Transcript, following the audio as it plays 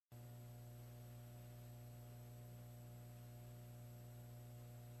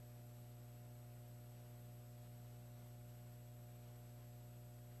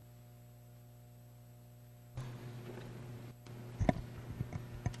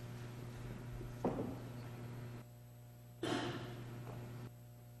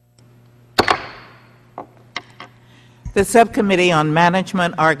The Subcommittee on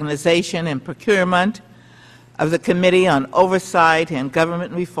Management, Organization, and Procurement of the Committee on Oversight and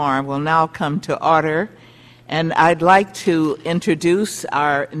Government Reform will now come to order. And I'd like to introduce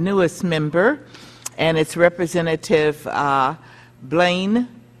our newest member, and it's Representative Blaine,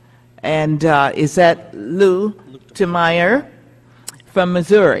 and is that Lou Temeyer from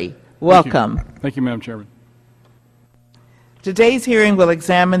Missouri. Welcome. Thank you, Madam Chairman. Today's hearing will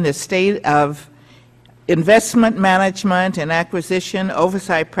examine the state of investment management and acquisition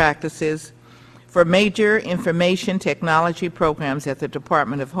oversight practices for major information technology programs at the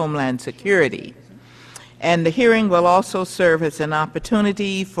Department of Homeland Security. And the hearing will also serve as an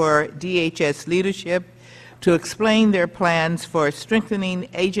opportunity for DHS leadership to explain their plans for strengthening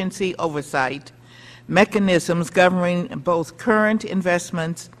agency oversight mechanisms governing both current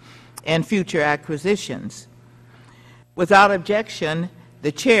investments and future acquisitions. Without objection,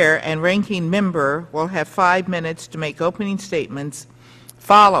 the Chair and Ranking Member will have 5 minutes to make opening statements,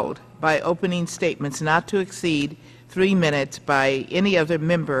 followed by opening statements not to exceed 3 minutes by any other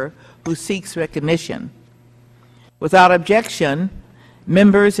member who seeks recognition. Without objection,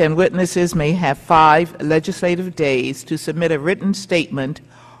 members and witnesses may have 5 legislative days to submit a written statement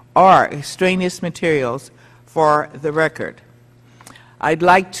or extraneous materials for the record. I'd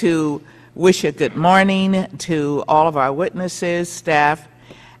like to wish a good morning to all of our witnesses, staff,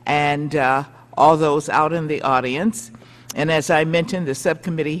 and all those out in the audience. And as I mentioned, the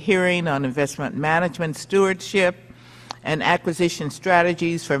subcommittee hearing on investment management, stewardship, and acquisition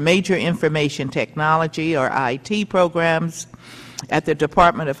strategies for major information technology, or IT, programs at the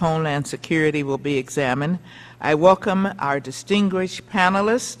Department of Homeland Security will be examined. I welcome our distinguished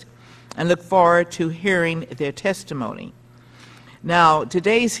panelists and look forward to hearing their testimony. Now,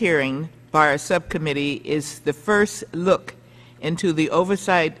 today's hearing by our subcommittee is the first look into the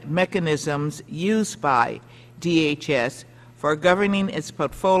oversight mechanisms used by DHS for governing its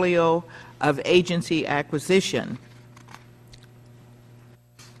portfolio of agency acquisition.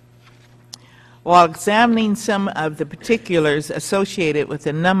 While examining some of the particulars associated with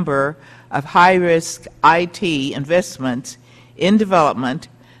a number of high-risk IT investments in development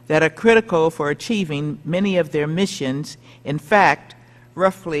that are critical for achieving many of their missions, in fact,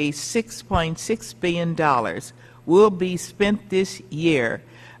 roughly $6.6 billion will be spent this year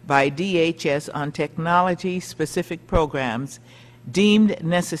by DHS on technology-specific programs deemed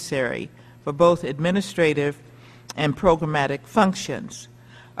necessary for both administrative and programmatic functions.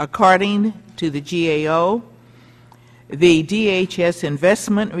 According to the GAO, the DHS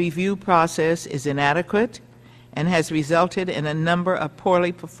investment review process is inadequate and has resulted in a number of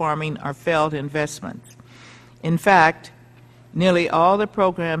poorly performing or failed investments. In fact, nearly all the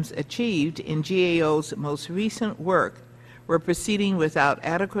programs achieved in GAO's most recent work were proceeding without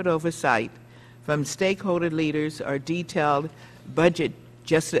adequate oversight from stakeholder leaders or detailed budget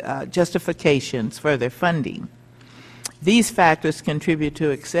justifications for their funding. These factors contribute to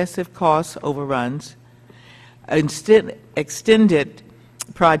excessive cost overruns, extended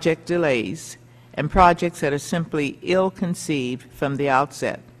project delays, and projects that are simply ill-conceived from the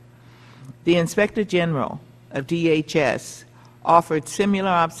outset. The Inspector General of DHS offered similar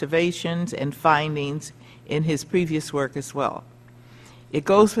observations and findings in his previous work as well. It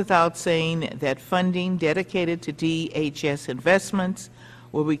goes without saying that funding dedicated to DHS investments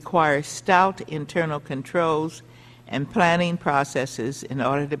will require stout internal controls and planning processes in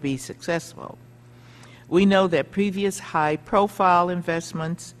order to be successful. We know that previous high-profile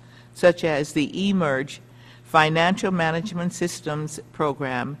investments, such as the eMERGE Financial Management Systems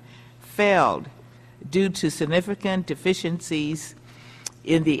program, failed due to significant deficiencies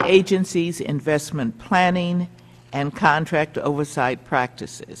in the agency's investment planning and contract oversight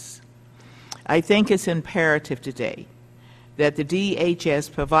practices. I think it's imperative today that the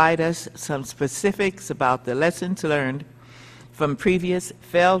DHS provide us some specifics about the lessons learned from previous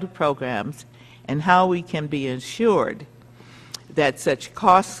failed programs and how we can be assured that such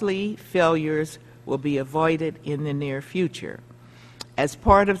costly failures will be avoided in the near future. As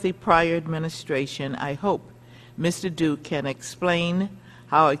part of the prior administration, I hope Mr. Duke can explain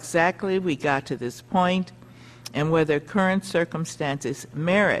how exactly we got to this point and whether current circumstances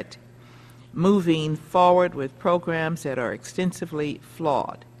merit moving forward with programs that are extensively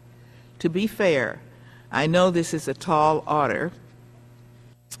flawed. To be fair, I know this is a tall order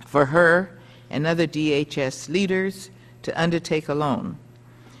for her and other DHS leaders to undertake alone,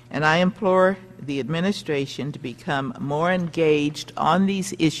 and I implore the administration to become more engaged on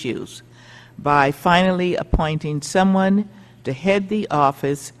these issues by finally appointing someone to head the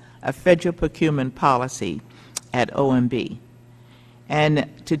Office of Federal Procurement Policy at OMB. And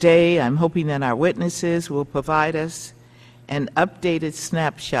today I'm hoping that our witnesses will provide us an updated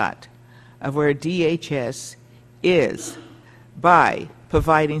snapshot of where DHS is by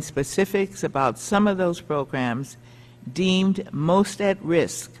providing specifics about some of those programs deemed most at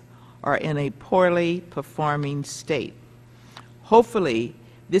risk or in a poorly performing state. Hopefully,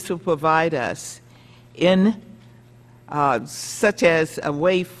 this will provide us in such as a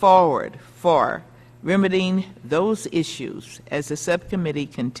way forward for remedying those issues as the subcommittee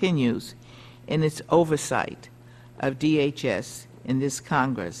continues in its oversight of DHS in this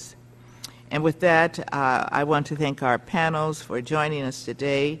Congress. And with that, I want to thank our panels for joining us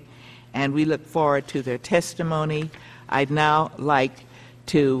today, and we look forward to their testimony. I'd now like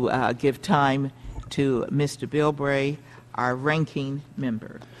to give time to Mr. Bilbray, our ranking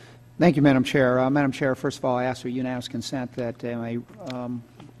member. Thank you, Madam Chair. Madam Chair, first of all, I ask for unanimous consent that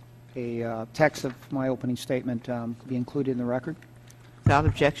a text of my opening statement be included in the record. Without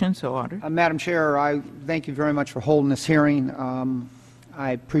objection, so ordered. Madam Chair, I thank you very much for holding this hearing.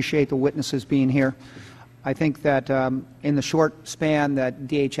 I appreciate the witnesses being here. I think that in the short span that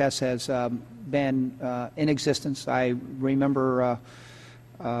DHS has been in existence, I remember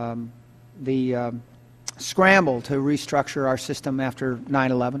the scramble to restructure our system after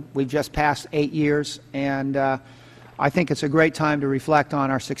 9/11. We've just passed 8 years, and I think it's a great time to reflect on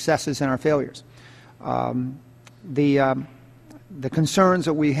our successes and our failures. The concerns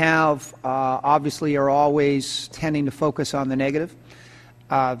that we have obviously are always tending to focus on the negative,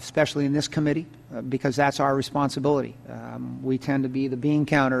 especially in this committee, because that's our responsibility. We tend to be the bean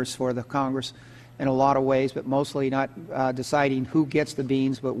counters for the Congress in a lot of ways, but mostly not deciding who gets the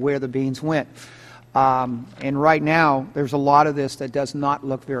beans, but where the beans went. And right now, there's a lot of this that does not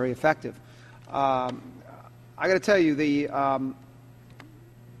look very effective. I got to tell you, the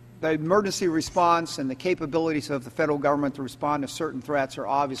emergency response and the capabilities of the federal government to respond to certain threats are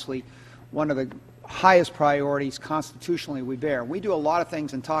obviously one of the highest priorities constitutionally we bear. We do a lot of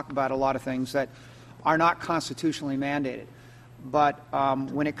things and talk about a lot of things that are not constitutionally mandated. But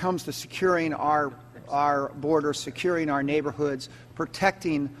when it comes to securing our borders, securing our neighborhoods,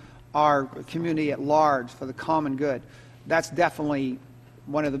 protecting our community at large for the common good, that's definitely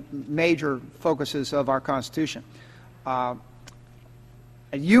one of the major focuses of our Constitution.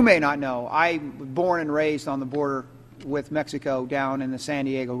 You may not know, I was born and raised on the border with Mexico down in the San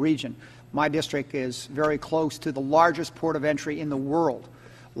Diego region. My district is very close to the largest port of entry in the world,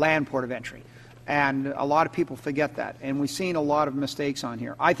 land port of entry. And a lot of people forget that. And we've seen a lot of mistakes on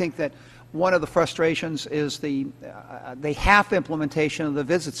here. I think that one of the frustrations is the half implementation of the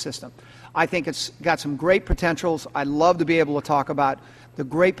visit system. I think it's got some great potentials. I'd love to be able to talk about the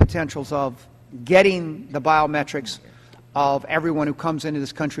great potentials of getting the biometrics of everyone who comes into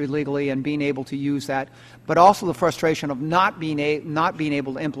this country legally and being able to use that, but also the frustration of not being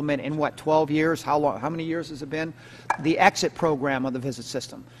able to implement in, what, 12 years? How many years has it been? The exit program of the visit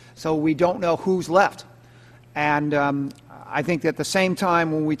system. So we don't know who's left. And I think that at the same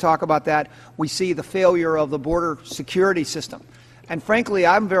time when we talk about that, we see the failure of the border security system. And frankly,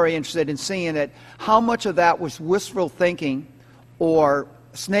 I'm very interested in seeing that how much of that was wistful thinking or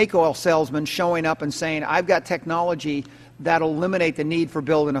snake oil salesmen showing up and saying, I've got technology that'll eliminate the need for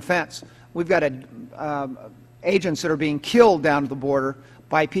building a fence. We've got agents that are being killed down at the border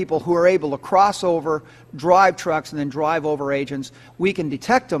by people who are able to cross over, drive trucks, and then drive over agents. We can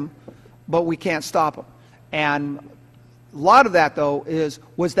detect them, but we can't stop them. And a lot of that, though,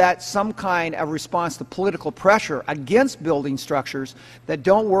 was that some kind of response to political pressure against building structures that,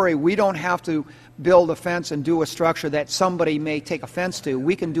 don't worry, we don't have to build a fence and do a structure that somebody may take offense to.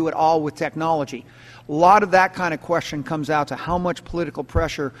 We can do it all with technology. A lot of that kind of question comes out to how much political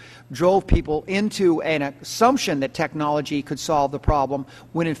pressure drove people into an assumption that technology could solve the problem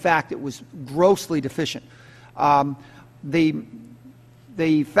when, in fact, it was grossly deficient.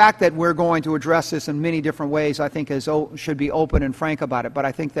 The fact that we're going to address this in many different ways, I think, should be open and frank about it. But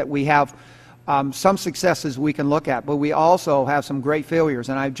I think that we have some successes we can look at, but we also have some great failures.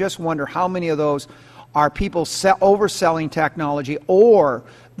 And I just wonder how many of those are people overselling technology, or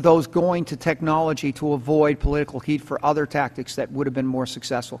those going to technology to avoid political heat for other tactics that would have been more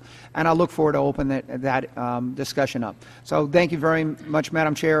successful. And I look forward to open that discussion up. So thank you very much,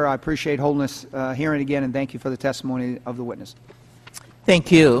 Madam Chair. I appreciate holding this hearing again, and thank you for the testimony of the witness.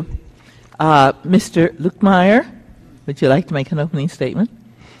 Thank you. Mr. Luckmeyer, would you like to make an opening statement?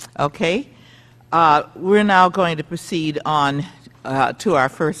 Okay. We're now going to proceed on to our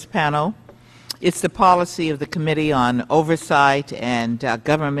first panel. It's the policy of the Committee on Oversight and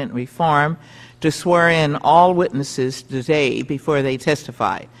Government Reform to swear in all witnesses today before they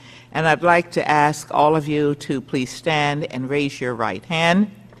testify. And I'd like to ask all of you to please stand and raise your right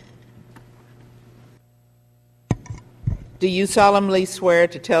hand. Do you solemnly swear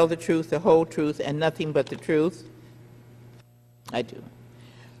to tell the truth, the whole truth, and nothing but the truth? I do.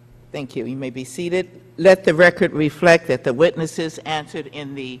 Thank you. You may be seated. Let the record reflect that the witnesses answered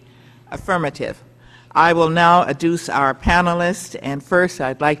in the affirmative. I will now introduce our panelists, and first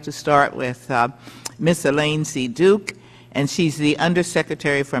I'd like to start with Ms. Elaine C. Duke, and she's the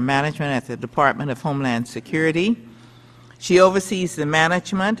Undersecretary for Management at the Department of Homeland Security. She oversees the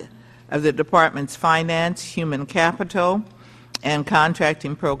management of the Department's finance, human capital, and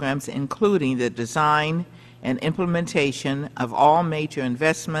contracting programs, including the design and implementation of all major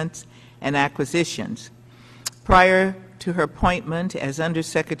investments and acquisitions. Prior to her appointment as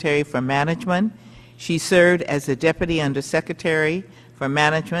Undersecretary for Management, she served as the Deputy Undersecretary for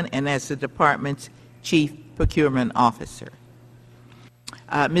Management and as the Department's Chief Procurement Officer.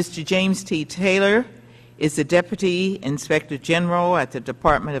 Mr. James T. Taylor is the Deputy Inspector General at the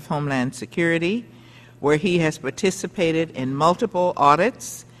Department of Homeland Security, where he has participated in multiple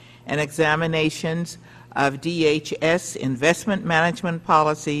audits and examinations of DHS investment management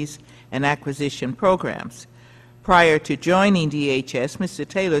policies and acquisition programs. Prior to joining DHS, Mr.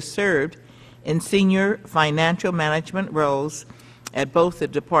 Taylor served in senior financial management roles at both the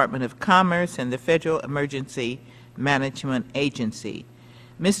Department of Commerce and the Federal Emergency Management Agency.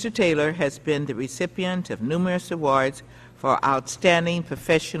 Mr. Taylor has been the recipient of numerous awards for outstanding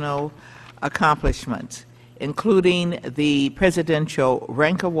professional accomplishments, including the Presidential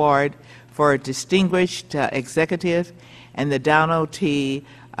Rank Award for Distinguished Executive and the Donald T.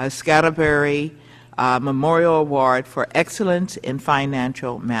 Scatterbury Memorial Award for Excellence in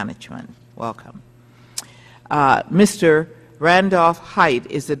Financial Management. Welcome. Mr. Randolph Height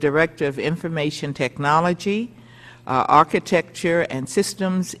is the Director of Information Technology, Architecture, and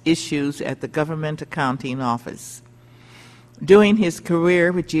Systems Issues at the Government Accounting Office. During his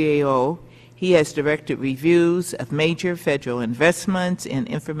career with GAO, he has directed reviews of major federal investments in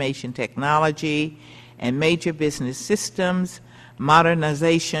information technology and major business systems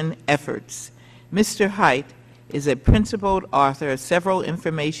modernization efforts. Mr. Height is a principled author of several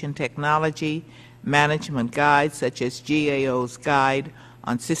information technology management guides, such as GAO's Guide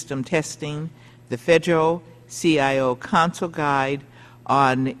on System Testing, the Federal CIO Council Guide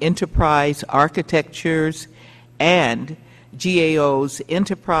on Enterprise Architectures, and GAO's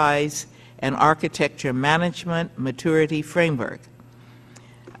Enterprise and Architecture Management Maturity Framework.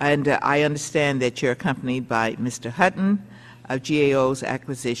 And I understand that you're accompanied by Mr. Hutton of GAO's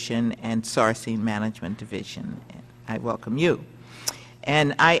Acquisition and Sourcing Management Division. I welcome you.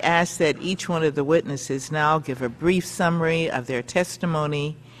 And I ask that each one of the witnesses now give a brief summary of their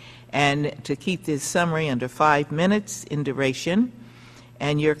testimony, and to keep this summary under 5 minutes in duration,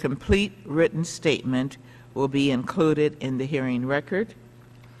 and your complete written statement will be included in the hearing record.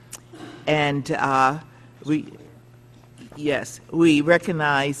 And we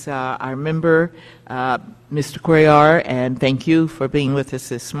recognize our member, Mr. Cuellar, and thank you for being with us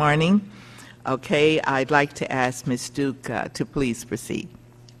this morning. Okay, I'd like to ask Ms. Duke to please proceed.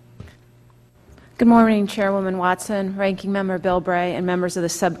 Good morning, Chairwoman Watson, Ranking Member Bilbray, and members of the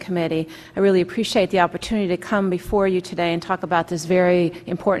subcommittee. I really appreciate the opportunity to come before you today and talk about this very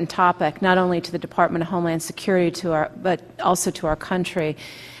important topic, not only to the Department of Homeland Security, but also to our country.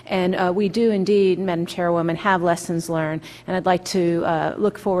 And we do indeed, Madam Chairwoman, have lessons learned, and I'd like to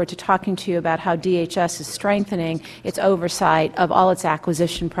look forward to talking to you about how DHS is strengthening its oversight of all its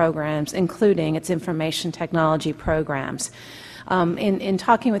acquisition programs, including its information technology programs. In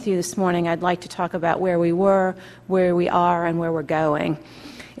talking with you this morning, I'd like to talk about where we were, where we are, and where we're going.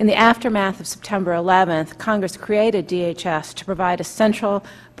 In the aftermath of September 11th, Congress created DHS to provide a central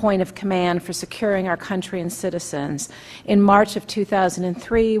point of command for securing our country and citizens. In March of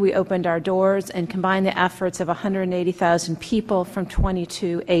 2003, we opened our doors and combined the efforts of 180,000 people from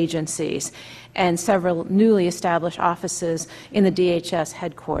 22 agencies and several newly established offices in the DHS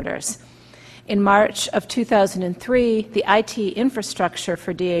headquarters. In March of 2003, the IT infrastructure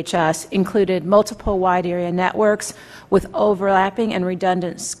for DHS included multiple wide area networks with overlapping and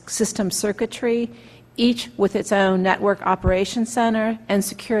redundant system circuitry, each with its own network operations center and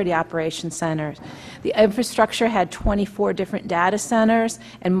security operations centers. The infrastructure had 24 different data centers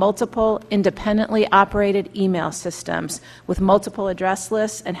and multiple independently operated email systems with multiple address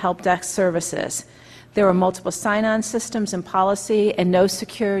lists and help desk services. There were multiple sign-on systems and policy and no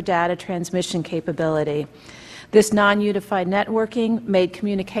secure data transmission capability. This non-unified networking made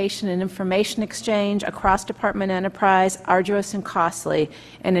communication and information exchange across department enterprise arduous and costly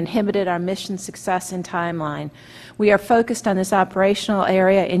and inhibited our mission success and timeline. We are focused on this operational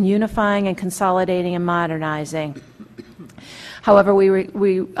area in unifying and consolidating and modernizing. However,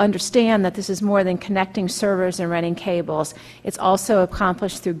 we understand that this is more than connecting servers and renting cables. It's also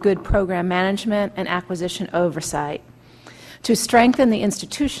accomplished through good program management and acquisition oversight. To strengthen the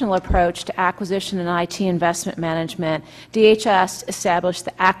institutional approach to acquisition and IT investment management, DHS established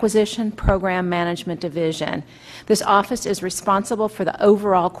the Acquisition Program Management Division. This office is responsible for the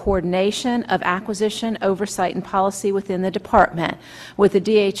overall coordination of acquisition, oversight, and policy within the department, with the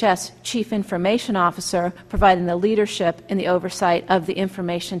DHS Chief Information Officer providing the leadership in the oversight of the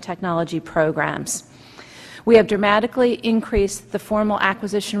information technology programs. We have dramatically increased the formal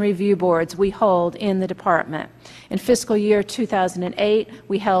acquisition review boards we hold in the department. In fiscal year 2008,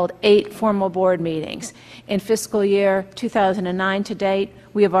 we held 8 formal board meetings. In fiscal year 2009 to date,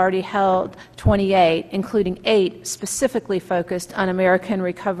 we have already held 28, including 8 specifically focused on American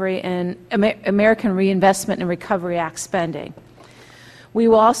Reinvestment and Recovery Act spending. We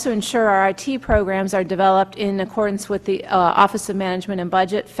will also ensure our IT programs are developed in accordance with the Office of Management and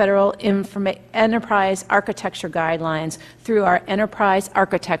Budget Federal Enterprise Architecture Guidelines through our Enterprise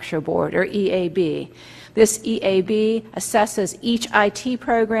Architecture Board, or EAB. This EAB assesses each IT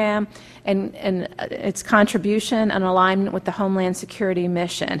program and its contribution and alignment with the Homeland Security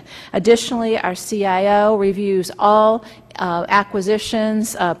mission. Additionally, our CIO reviews all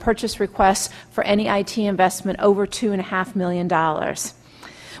acquisitions, purchase requests for any IT investment over $2.5 million.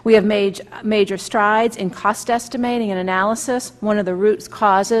 We have made major strides in cost estimating and analysis, one of the root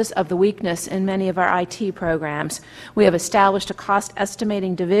causes of the weakness in many of our IT programs. We have established a cost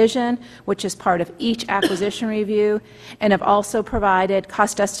estimating division, which is part of each acquisition review, and have also provided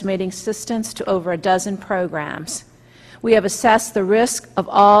cost estimating assistance to over a dozen programs. We have assessed the risk of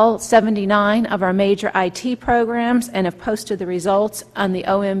all 79 of our major IT programs and have posted the results on the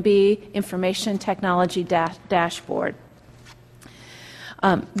OMB Information Technology Dashboard.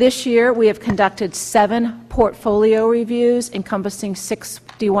 This year, we have conducted 7 portfolio reviews encompassing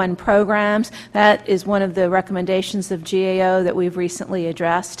 61 programs. That is one of the recommendations of GAO that we've recently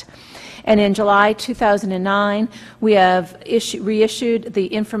addressed. And in July 2009, we have reissued the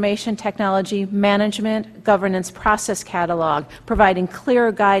Information Technology Management Governance Process Catalog, providing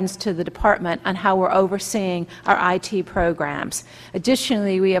clearer guidance to the Department on how we're overseeing our IT programs.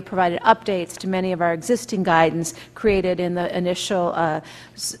 Additionally, we have provided updates to many of our existing guidance created in the initial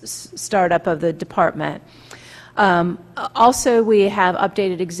startup of the Department. Also, we have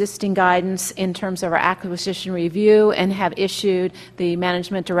updated existing guidance in terms of our acquisition review and have issued the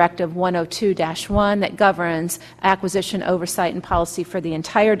Management Directive 102-1 that governs acquisition oversight and policy for the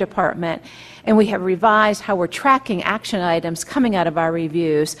entire department. And we have revised how we're tracking action items coming out of our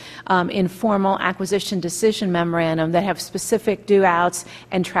reviews in formal acquisition decision memorandum that have specific due-outs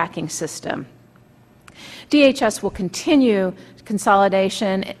and tracking system. DHS will continue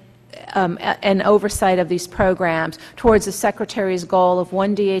consolidation and oversight of these programs towards the Secretary's goal of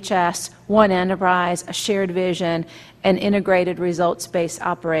one DHS, one enterprise, a shared vision, and integrated results-based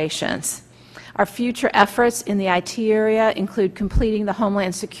operations. Our future efforts in the IT area include completing the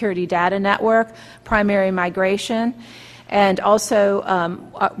Homeland Security Data Network, primary migration, and also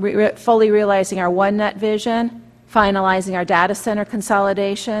fully realizing our OneNet vision, finalizing our data center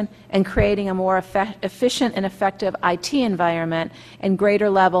consolidation, and creating a more efficient and effective IT environment and greater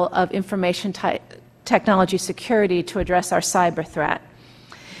level of information technology security to address our cyber threat.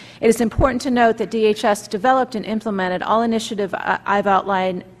 It is important to note that DHS developed and implemented all initiatives I've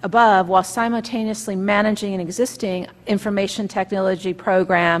outlined above while simultaneously managing an existing information technology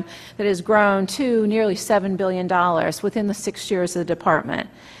program that has grown to nearly $7 billion within the 6 years of the Department.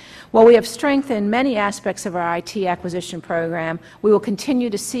 While we have strengthened many aspects of our IT acquisition program, we will continue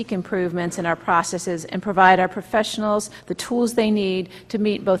to seek improvements in our processes and provide our professionals the tools they need to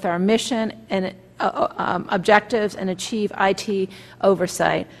meet both our mission and objectives and achieve IT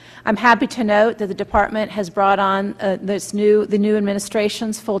oversight. I'm happy to note that the Department has brought on the new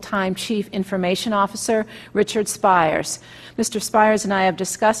administration's full-time Chief Information Officer, Richard Spires. Mr. Spires and I have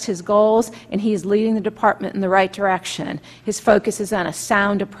discussed his goals, and he is leading the Department in the right direction. His focus is on a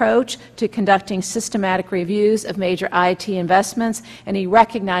sound approach to conducting systematic reviews of major IT investments, and he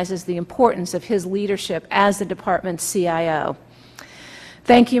recognizes the importance of his leadership as the Department's CIO.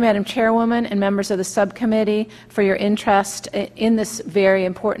 Thank you, Madam Chairwoman and members of the subcommittee, for your interest in this very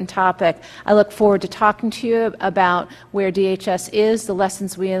important topic. I look forward to talking to you about where DHS is, the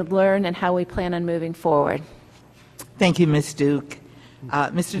lessons we have learned, and how we plan on moving forward. Thank you, Ms. Duke.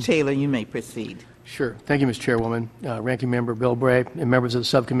 Mr. Taylor, you may proceed. Sure. Thank you, Ms. Chairwoman, Ranking Member Bill Bray, and members of the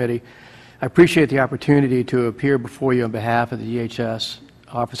subcommittee. I appreciate the opportunity to appear before you on behalf of the DHS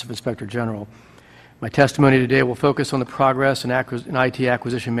Office of Inspector General. My testimony today will focus on the progress in IT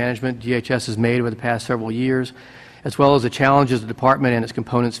acquisition management DHS has made over the past several years as well as the challenges the Department and its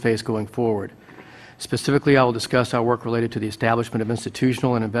components face going forward. Specifically, I will discuss our work related to the establishment of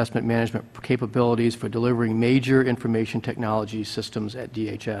institutional and investment management capabilities for delivering major information technology systems at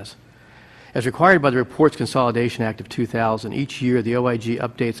DHS. As required by the Reports Consolidation Act of 2000, each year the OIG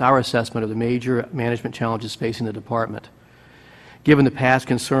updates our assessment of the major management challenges facing the Department. Given the past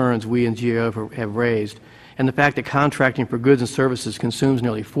concerns we and GAO have raised, and the fact that contracting for goods and services consumes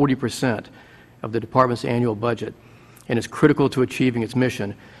nearly 40% of the Department's annual budget and is critical to achieving its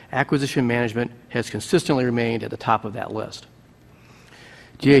mission, acquisition management has consistently remained at the top of that list.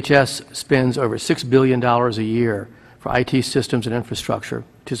 DHS spends over $6 billion a year for IT systems and infrastructure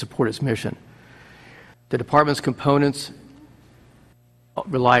to support its mission. The Department's components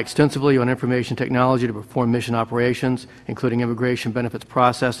rely extensively on information technology to perform mission operations, including immigration benefits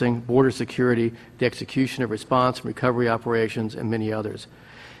processing, border security, the execution of response and recovery operations, and many others.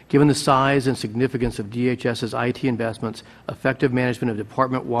 Given the size and significance of DHS's IT investments, effective management of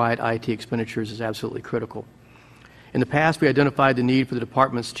department-wide IT expenditures is absolutely critical. In the past, we identified the need for the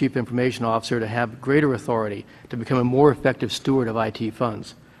Department's Chief Information Officer to have greater authority to become a more effective steward of IT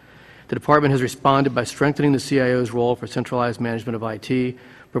funds. The Department has responded by strengthening the CIO's role for centralized management of IT,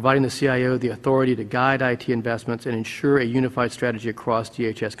 providing the CIO the authority to guide IT investments and ensure a unified strategy across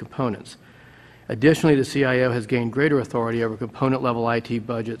DHS components. Additionally, the CIO has gained greater authority over component-level IT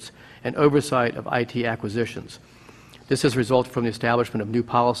budgets and oversight of IT acquisitions. This has resulted from the establishment of new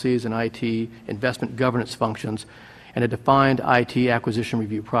policies and IT investment governance functions and a defined IT acquisition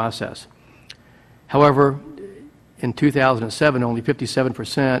review process. However, in 2007, only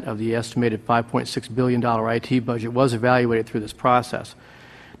 57% of the estimated $5.6 billion IT budget was evaluated through this process.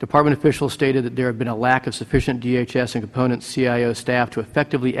 Department officials stated that there had been a lack of sufficient DHS and component CIO staff to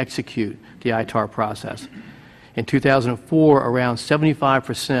effectively execute the ITAR process. In 2004, around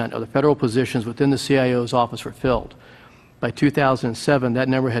 75% of the federal positions within the CIO's office were filled. By 2007, that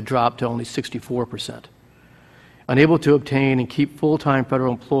number had dropped to only 64%. Unable to obtain and keep full-time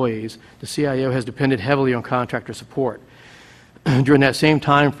federal employees, the CIO has depended heavily on contractor support. During that same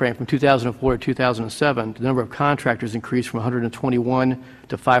time frame, from 2004 to 2007, the number of contractors increased from 121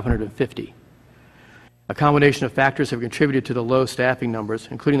 to 550. A combination of factors have contributed to the low staffing numbers,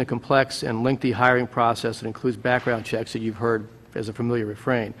 including the complex and lengthy hiring process that includes background checks that you've heard as a familiar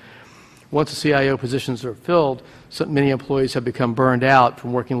refrain. Once the CIO positions are filled, many employees have become burned out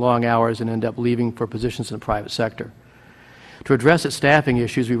from working long hours and end up leaving for positions in the private sector. To address its staffing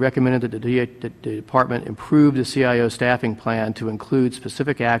issues, we recommended that the Department improve the CIO staffing plan to include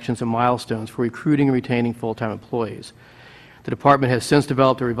specific actions and milestones for recruiting and retaining full-time employees. The Department has since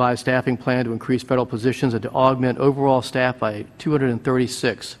developed a revised staffing plan to increase federal positions and to augment overall staff by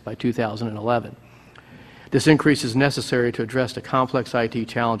 236 by 2011. This increase is necessary to address the complex IT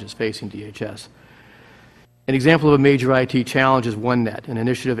challenges facing DHS. An example of a major IT challenge is OneNet, an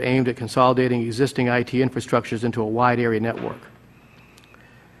initiative aimed at consolidating existing IT infrastructures into a wide area network.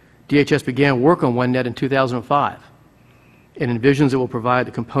 DHS began work on OneNet in 2005 and envisions it will provide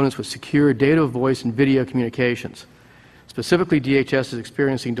the components with secure data, voice, and video communications. Specifically, DHS is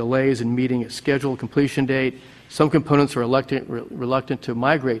experiencing delays in meeting its scheduled completion date. Some components are reluctant to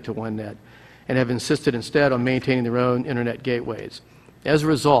migrate to OneNet and have insisted instead on maintaining their own Internet gateways. As a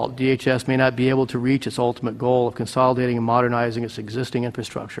result, DHS may not be able to reach its ultimate goal of consolidating and modernizing its existing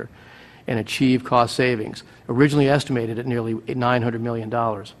infrastructure and achieve cost savings, originally estimated at nearly $900 million.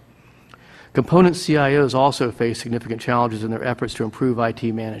 Component CIOs also face significant challenges in their efforts to improve IT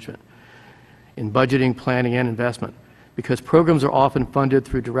management, in budgeting, planning, and investment. Because programs are often funded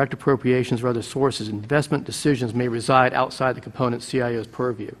through direct appropriations or other sources, investment decisions may reside outside the component CIO's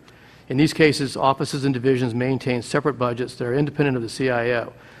purview. In these cases, offices and divisions maintain separate budgets that are independent of the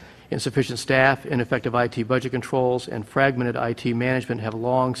CIO. Insufficient staff, ineffective IT budget controls, and fragmented IT management have been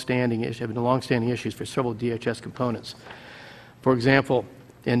long-standing issues for several DHS components. For example,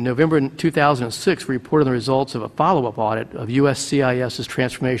 in November 2006, we reported the results of a follow-up audit of USCIS's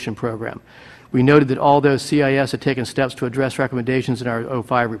transformation program. We noted that although CIS had taken steps to address recommendations in our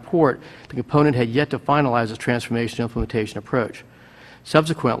 05 report, the component had yet to finalize its transformation implementation approach.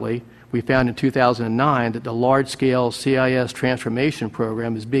 Subsequently, we found in 2009 that the large-scale CIS transformation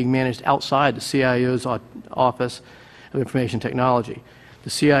program is being managed outside the CIO's Office of Information Technology. The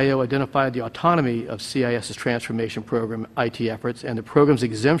CIO identified the autonomy of CIS's transformation program IT efforts and the program's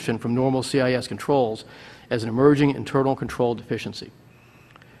exemption from normal CIS controls as an emerging internal control deficiency.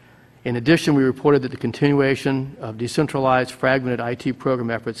 In addition, we reported that the continuation of decentralized, fragmented IT program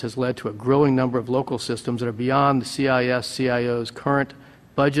efforts has led to a growing number of local systems that are beyond the CIS-CIO's current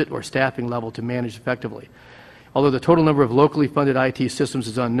budget or staffing level to manage effectively. Although the total number of locally funded IT systems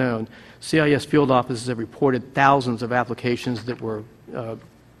is unknown, CIS field offices have reported thousands of applications that were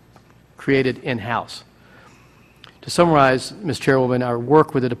created in-house. To summarize, Ms. Chairwoman, our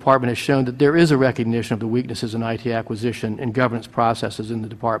work with the Department has shown that there is a recognition of the weaknesses in IT acquisition and governance processes in the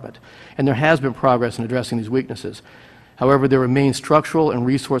Department, and there has been progress in addressing these weaknesses. However, there remain structural and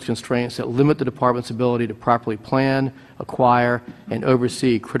resource constraints that limit the Department's ability to properly plan, acquire, and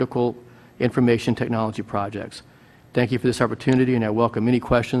oversee critical information technology projects. Thank you for this opportunity, and I welcome any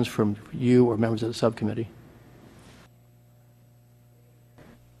questions from you or members of the subcommittee.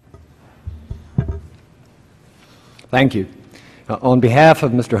 Thank you. On behalf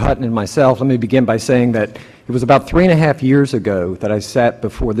of Mr. Hutton and myself, let me begin by saying that it was about 3.5 years ago that I sat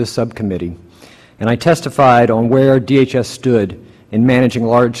before this subcommittee, and I testified on where DHS stood in managing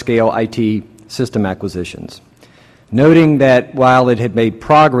large-scale IT system acquisitions, noting that while it had made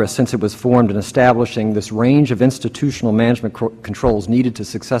progress since it was formed in establishing this range of institutional management controls needed to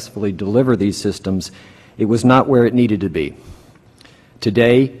successfully deliver these systems, it was not where it needed to be.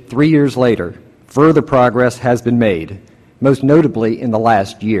 Today, 3 years later, further progress has been made, most notably in the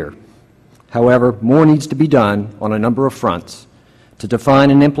last year. However, more needs to be done on a number of fronts to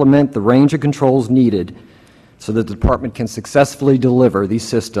define and implement the range of controls needed so that the Department can successfully deliver these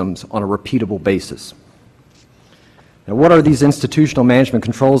systems on a repeatable basis. Now, what are these institutional management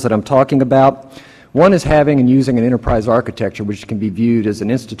controls that I'm talking about? One is having and using an enterprise architecture which can be viewed as an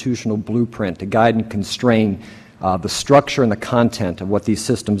institutional blueprint to guide and constrain the structure and the content of what these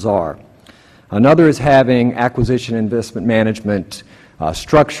systems are. Another is having acquisition and investment management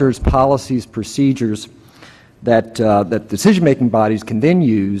structures, policies, procedures that decision-making bodies can then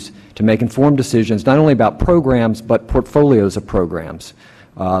use to make informed decisions not only about programs but portfolios of programs,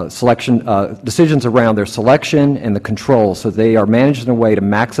 decisions around their selection and the control so they are managed in a way to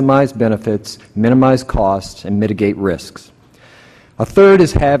maximize benefits, minimize costs, and mitigate risks. A third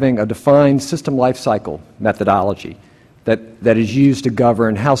is having a defined system lifecycle methodology that is used to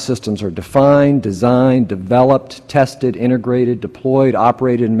govern how systems are defined, designed, developed, tested, integrated, deployed,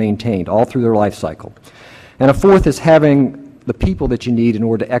 operated, and maintained, all through their life cycle. And a fourth is having the people that you need in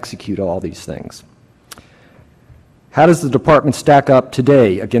order to execute all these things. How does the Department stack up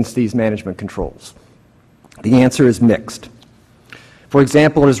today against these management controls? The answer is mixed. For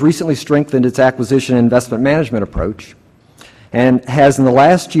example, it has recently strengthened its acquisition and investment management approach, and has in the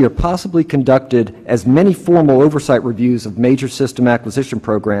last year possibly conducted as many formal oversight reviews of major system acquisition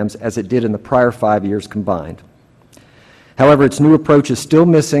programs as it did in the prior 5 years combined. However, its new approach is still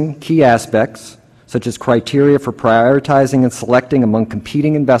missing key aspects, such as criteria for prioritizing and selecting among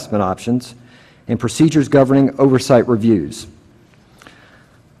competing investment options and procedures governing oversight reviews.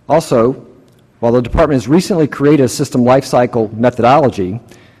 Also, while the Department has recently created a system lifecycle methodology,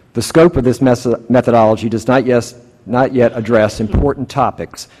 the scope of this methodology does not yet address important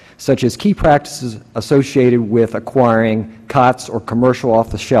topics such as key practices associated with acquiring COTS or commercial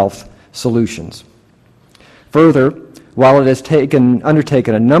off-the-shelf solutions. Further, while it has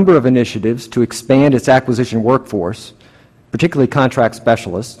undertaken a number of initiatives to expand its acquisition workforce, particularly contract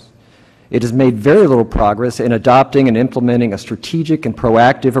specialists, it has made very little progress in adopting and implementing a strategic and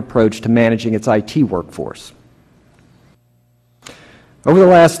proactive approach to managing its IT workforce. Over the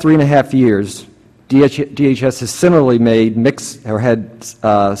last 3.5 years, DHS has similarly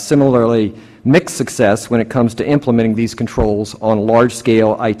had similarly mixed success when it comes to implementing these controls on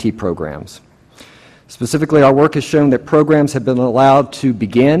large-scale IT programs. Specifically, our work has shown that programs have been allowed to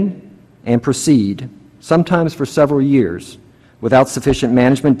begin and proceed, sometimes for several years, without sufficient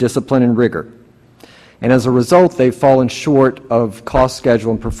management discipline and rigor. And as a result, they've fallen short of cost,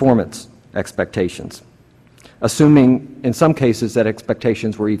 schedule, and performance expectations, assuming in some cases that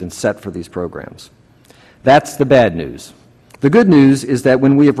expectations were even set for these programs. That's the bad news. The good news is that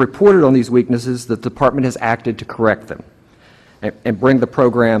when we have reported on these weaknesses, the Department has acted to correct them and bring the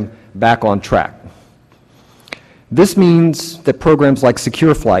program back on track. This means that programs like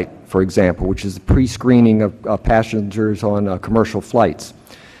Secure Flight, for example, which is the pre-screening of passengers on commercial flights,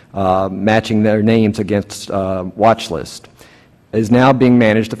 matching their names against watch list, is now being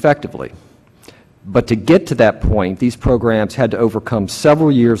managed effectively. But to get to that point, these programs had to overcome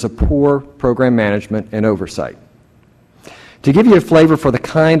several years of poor program management and oversight. To give you a flavor for the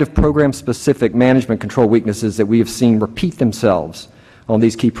kind of program-specific management control weaknesses that we have seen repeat themselves on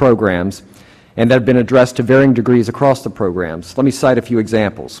these key programs and that have been addressed to varying degrees across the programs, let me cite a few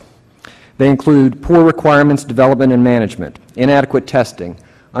examples. They include poor requirements development and management, inadequate testing,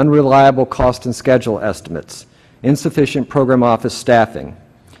 unreliable cost and schedule estimates, insufficient program office staffing,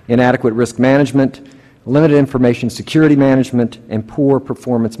 inadequate risk management, limited information security management, and poor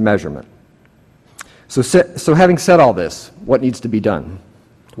performance measurement. So having said all this, what needs to be done?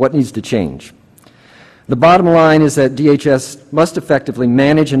 What needs to change? The bottom line is that DHS must effectively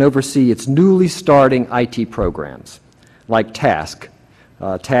manage and oversee its newly starting IT programs, like TASK.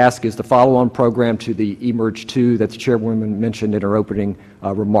 TASK is the follow-on program to the eMERGE 2 that the Chairwoman mentioned in her opening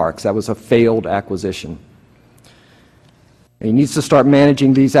remarks. That was a failed acquisition. And he needs to start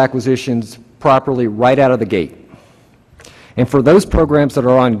managing these acquisitions properly right out of the gate. And for those programs that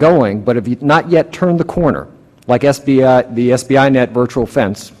are ongoing but have not yet turned the corner, like the SBI-Net virtual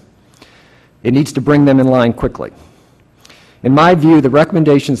fence, it needs to bring them in line quickly. In my view, the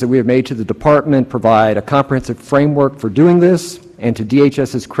recommendations that we have made to the Department provide a comprehensive framework for doing this, and to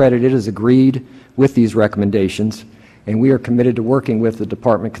DHS's credit, it has agreed with these recommendations, and we are committed to working with the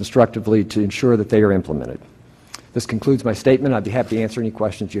Department constructively to ensure that they are implemented. This concludes my statement. I'd be happy to answer any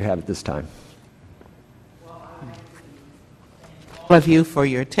questions you have at this time. All of you for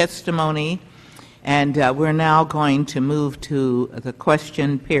your testimony, and we're now going to move to the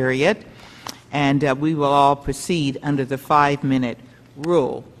question period, and we will all proceed under the 5-minute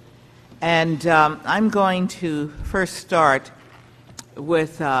rule. And I'm going to first start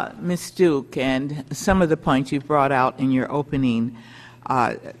with Ms. Duke and some of the points you brought out in your opening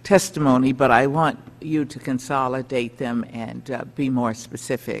testimony, but I want you to consolidate them and be more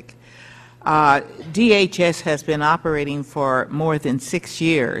specific. DHS has been operating for more than 6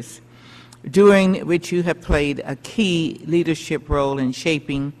 years, during which you have played a key leadership role in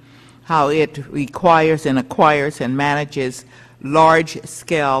shaping how it requires and acquires and manages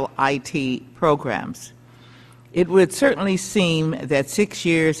large-scale IT programs. It would certainly seem that 6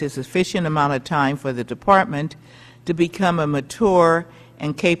 years is a sufficient amount of time for the Department to become a mature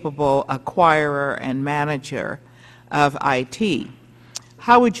and capable acquirer and manager of IT.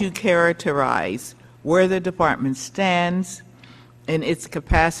 How would you characterize where the Department stands in its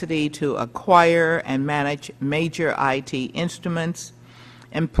capacity to acquire and manage major IT instruments?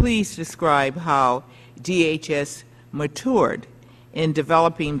 And please describe how DHS matured in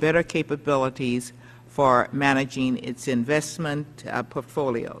developing better capabilities for managing its investment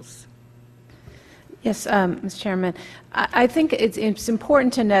portfolios. Yes, Mr. Chairman. I think it's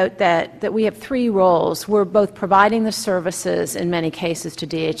important to note that we have 3 roles. We're both providing the services in many cases to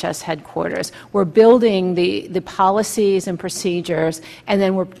DHS headquarters. We're building the policies and procedures, and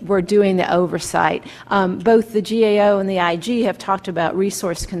then we're doing the oversight. Both the GAO and the IG have talked about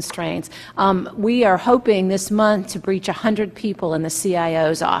resource constraints. We are hoping this month to reach 100 people in the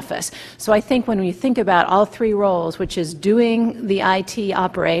CIO's office. So I think when we think about all 3 roles, which is doing the IT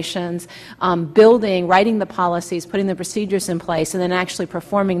operations, building, writing the policies, putting the procedures in place, and then actually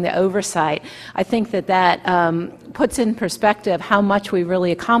performing the oversight, I think that puts in perspective how much we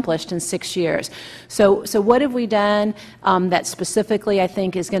really accomplished in 6 years. So what have we done that specifically I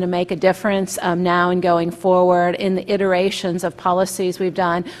think is going to make a difference now and going forward in the iterations of policies we've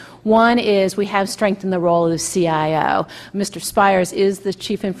done? One is we have strengthened the role of the CIO. Mr. Spires is the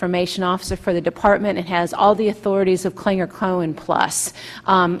Chief Information Officer for the Department and has all the authorities of Klinger-Cohen Plus.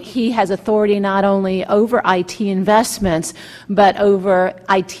 He has authority not only over IT investments, but over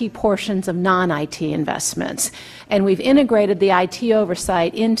IT portions of non-IT investments. And we've integrated the IT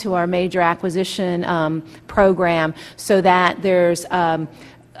oversight into our major acquisition program so that there's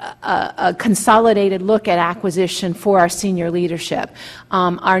a consolidated look at acquisition for our senior leadership.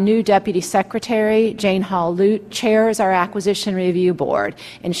 Our new Deputy Secretary, Jane Hall-Lute, chairs our Acquisition Review Board,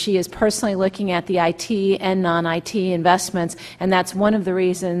 and she is personally looking at the IT and non-IT investments, and that's one of the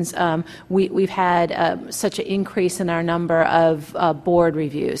reasons we've had such an increase in our number of board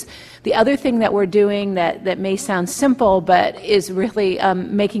reviews. The other thing that we're doing that may sound simple but is really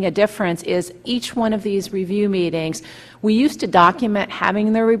making a difference is each one of these review meetings, we used to document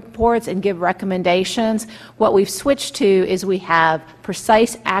having the reports and give recommendations. What we've switched to is we have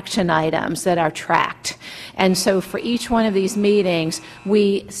precise action items that are tracked. And so for each one of these meetings,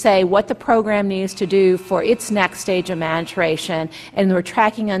 we say what the program needs to do for its next stage of maturation, and we're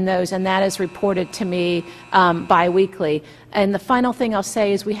tracking on those, and that is reported to me biweekly. And the final thing I'll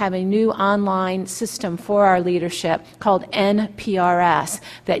say is we have a new online system for our leadership called NPRS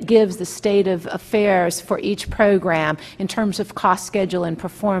that gives the state of affairs for each program in terms of cost, schedule, and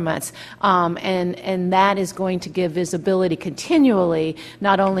performance. And that is going to give visibility continually,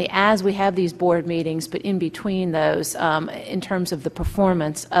 not only as we have these board meetings, but in between those in terms of the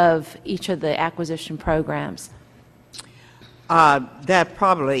performance of each of the acquisition programs. That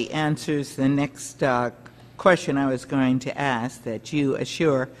probably answers the next question I was going to ask, that you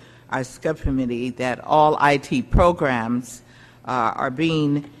assure our subcommittee that all IT programs are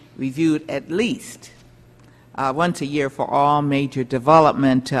being reviewed at least once a year for all major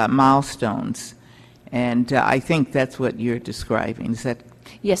development milestones. And I think that's what you're describing. Is that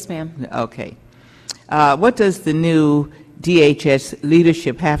Yes, ma'am. okay? What does the new DHS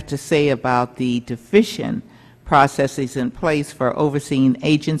leadership have to say about the deficient processes in place for overseeing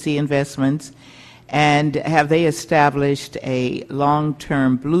agency investments? And have they established a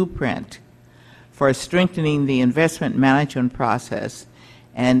long-term blueprint for strengthening the investment management process?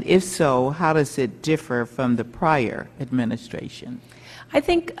 And if so, how does it differ from the prior administration? I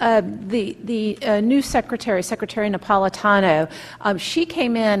think the new secretary, Secretary Napolitano, she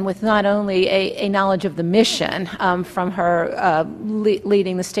came in with not only a knowledge of the mission from her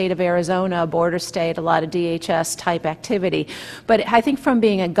leading the state of Arizona, a border state, a lot of DHS-type activity, but I think from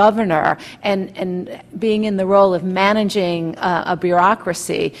being a governor and being in the role of managing a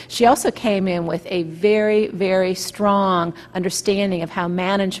bureaucracy, she also came in with a very, very strong understanding of how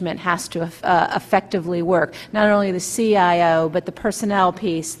management has to effectively work, not only the CIO, but the personnel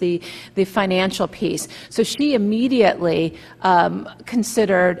piece, the financial piece. So she immediately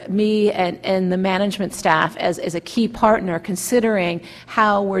considered me and the management staff as a key partner, considering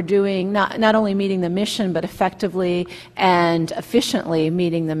how we're doing, not only meeting the mission, but effectively and efficiently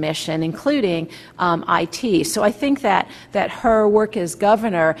meeting the mission, including IT. So I think that her work as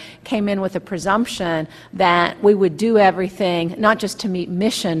governor came in with a presumption that we would do everything, not just to meet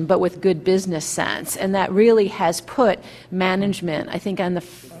mission, but with good business sense. And that really has put management, I think, on the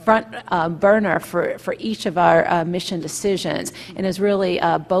front burner for each of our mission decisions, and has really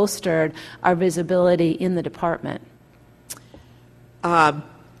bolstered our visibility in the department. I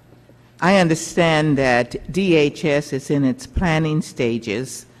understand that DHS is in its planning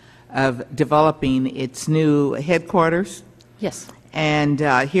stages of developing its new headquarters. Yes. And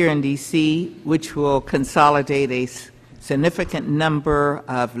here in D.C., which will consolidate a significant number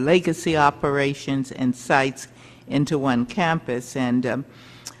of legacy operations and sites into one campus. And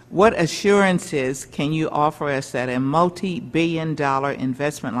what assurances can you offer us that a multi-billion-dollar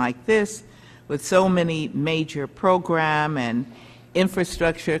investment like this, with so many major program and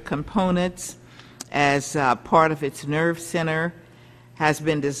infrastructure components as part of its nerve center, has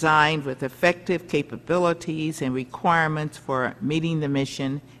been designed with effective capabilities and requirements for meeting the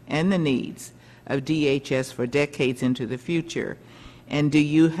mission and the needs of DHS for decades into the future? And do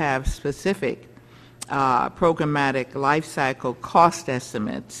you have specific programmatic lifecycle cost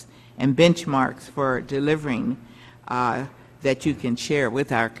estimates and benchmarks for delivering that you can share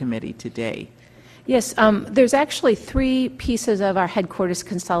with our committee today? Yes, there's actually three pieces of our headquarters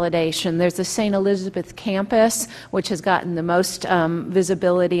consolidation. There's the St. Elizabeth campus, which has gotten the most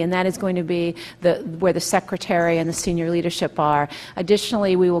visibility, and that is going to be where the secretary and the senior leadership are.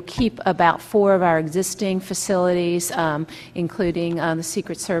 Additionally, we will keep about 4 of our existing facilities, including the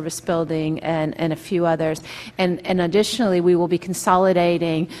Secret Service building and a few others. And additionally, we will be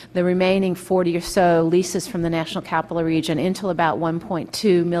consolidating the remaining 40 or so leases from the National Capital Region into about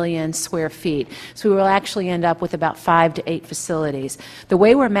 1.2 million square feet. So we will actually end up with about 5 to 8 facilities. The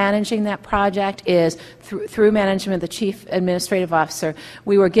way we're managing that project is through management, the Chief Administrative Officer.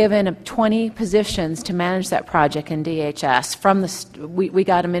 We were given 20 positions to manage that project in DHS. We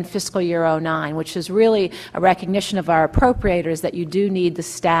got them in fiscal year 09, which is really a recognition of our appropriators that you do need the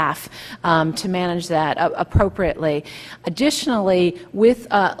staff to manage that appropriately. Additionally, with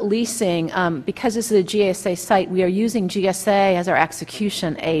leasing, because this is a GSA site, we are using GSA as our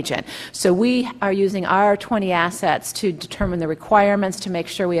execution agent. So we are using our 20 assets to determine the requirements to make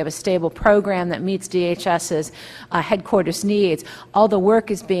sure we have a stable program that meets DHS's headquarters needs. All the work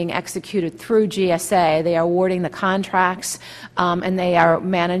is being executed through GSA. They are awarding the contracts and they are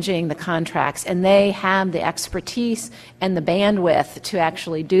managing the contracts, and they have the expertise and the bandwidth to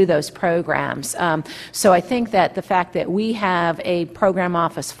actually do those programs. So I think that the fact that we have a program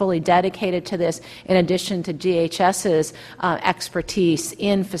office fully dedicated to this, in addition to DHS's expertise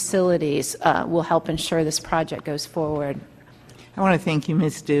in facilities, will help ensure this project goes forward. I want to thank you,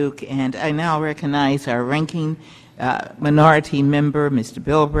 Ms. Duke, and I now recognize our ranking minority member, Mr.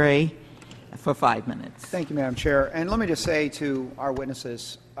 Bilbray, for 5 minutes. Thank you, Madam Chair. And let me just say to our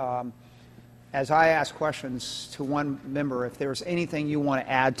witnesses, as I ask questions to one member, if there's anything you want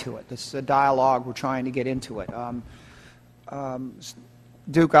to add to it, this is a dialogue, we're trying to get into it.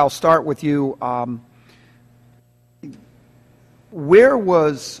 Duke, I'll start with you. Where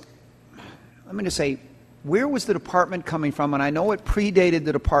was the department coming from? And I know it predated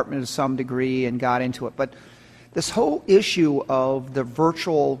the department to some degree and got into it, but this whole issue of the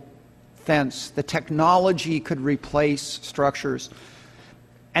virtual fence, the technology could replace structures,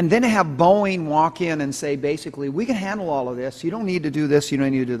 and then have Boeing walk in and say, basically, we can handle all of this. You don't need to do this. You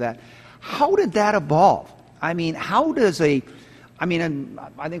don't need to do that. How did that evolve? I mean, how does a I mean, and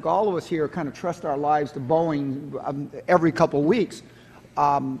I think all of us here kind of trust our lives to Boeing every couple of weeks.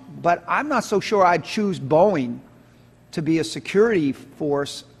 But I'm not so sure I'd choose Boeing to be a security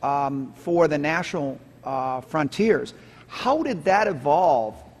force for the national frontiers. How did that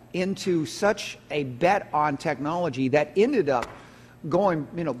evolve into such a bet on technology that ended up going,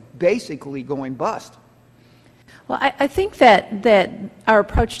 basically going bust? Well, I think that our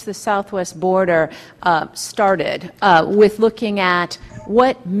approach to the southwest border started with looking at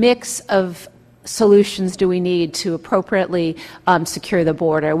what mix of solutions do we need to appropriately secure the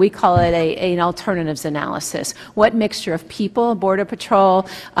border. We call it an alternatives analysis. What mixture of people, Border Patrol,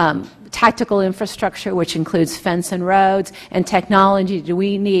 tactical infrastructure, which includes fence and roads, and technology do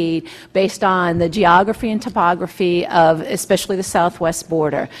we need based on the geography and topography of especially the southwest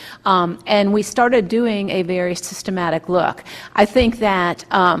border. And we started doing a very systematic look. I think that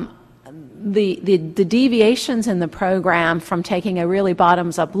the deviations in the program from taking a really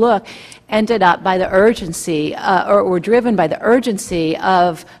bottoms-up look ended up by the urgency, or were driven by the urgency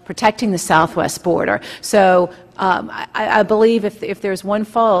of protecting the southwest border. So I believe if there's one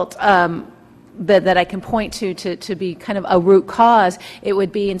fault that I can point to be kind of a root cause, it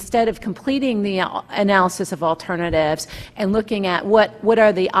would be instead of completing the analysis of alternatives and looking at what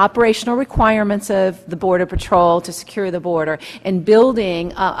are the operational requirements of the Border Patrol to secure the border and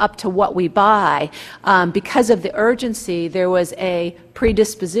building up to what we buy, because of the urgency, there was a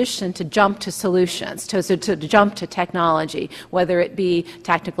predisposition to jump to solutions, to jump to technology, whether it be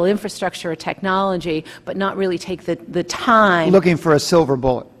tactical infrastructure or technology, but not really take the time. Looking for a silver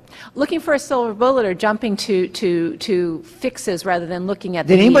bullet. Looking for a silver bullet or jumping to fixes rather than looking at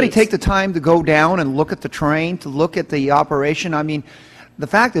the Did anybody needs. take the time to go down and look at the terrain, to look at the operation? I mean, the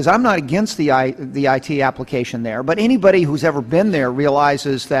fact is, I'm not against the IT application there, but anybody who's ever been there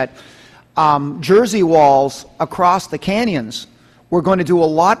realizes that jersey walls across the canyons were going to do a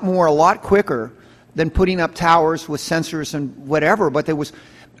lot more, a lot quicker than putting up towers with sensors and whatever. But there was,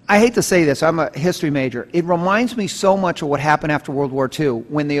 I hate to say this, I'm a history major. It reminds me so much of what happened after World War II,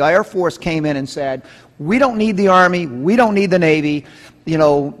 when the Air Force came in and said, we don't need the Army, we don't need the Navy. You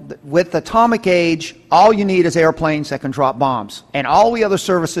know, with the atomic age, all you need is airplanes that can drop bombs. And all the other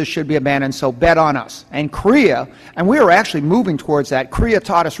services should be abandoned, so bet on us. And Korea, and we were actually moving towards that. Korea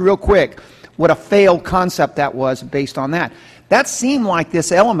taught us real quick what a failed concept that was based on that. That seemed like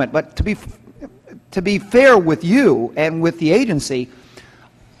this element, but to be fair with you and with the agency,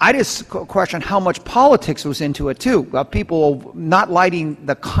 I just question how much politics was into it too. People not liking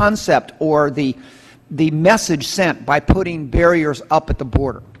the concept or the message sent by putting barriers up at the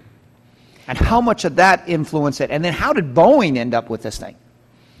border. And how much of that influenced it? And then how did Boeing end up with this thing?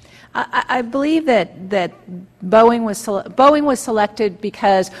 I believe that Boeing was selected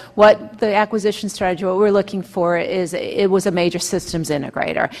because what the acquisition strategy, what we're looking for is it was a major systems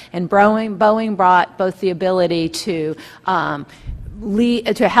integrator, and Boeing brought both the ability to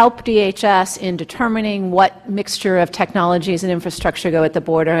help DHS in determining what mixture of technologies and infrastructure go at the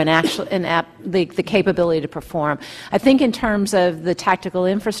border and the capability to perform. I think in terms of the tactical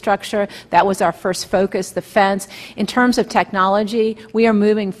infrastructure, that was our first focus, the fence. In terms of technology, we are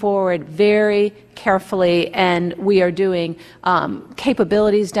moving forward very carefully, and we are doing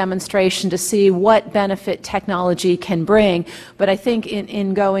capabilities demonstration to see what benefit technology can bring. But I think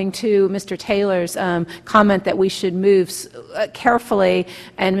in going to Mr. Taylor's comment that we should move carefully,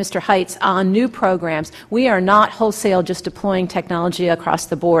 and Mr. Height's on new programs, we are not wholesale just deploying technology across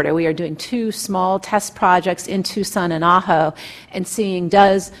the border. We are doing 2 small test projects in Tucson and Ajo and seeing,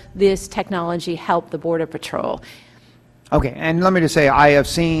 does this technology help the Border Patrol? Okay, and let me just say, I have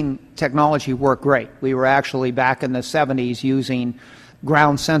seen technology work great. We were actually back in the 70s using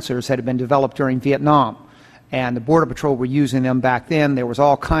ground sensors that had been developed during Vietnam, and the Border Patrol were using them back then. There was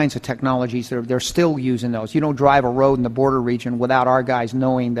all kinds of technologies. They're still using those. You don't drive a road in the border region without our guys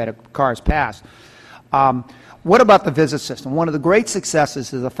knowing that a car has passed. What about the visit system? One of the great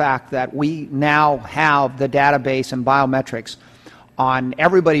successes is the fact that we now have the database and biometrics on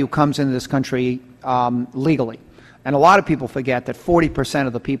everybody who comes into this country legally. And a lot of people forget that 40%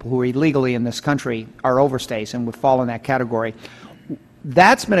 of the people who are illegally in this country are overstays and would fall in that category.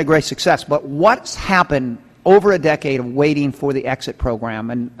 That's been a great success, but what's happened over a decade of waiting for the exit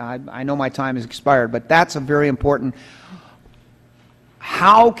program, and I know my time has expired, but that's a very important.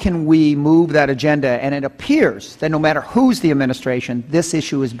 How can we move that agenda? And it appears that no matter who's the administration, this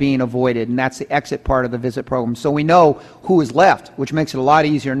issue is being avoided, and that's the exit part of the visit program. So we know who is left, which makes it a lot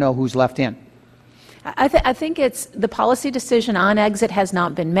easier to know who's left in. I think it's the policy decision on exit has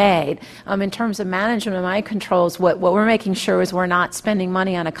not been made. In terms of management of my controls, what we're making sure is we're not spending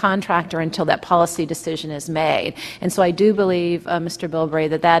money on a contractor until that policy decision is made. And so I do believe, Mr.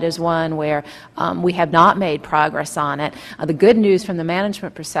 Bilbray, that is one where we have not made progress on it. The good news from the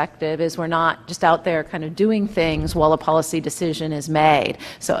management perspective is we're not just out there kind of doing things while a policy decision is made.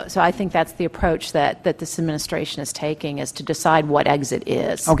 So I think that's the approach that this administration is taking, is to decide what exit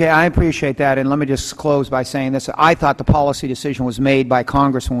is. Okay, I appreciate that, and let me just close by saying this. I thought the policy decision was made by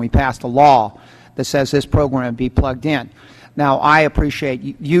Congress when we passed a law that says this program be plugged in. Now, I appreciate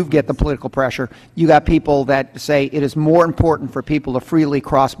you get the political pressure. You got people that say it is more important for people to freely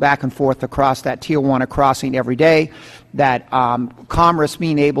cross back and forth across that Tijuana crossing every day, that commerce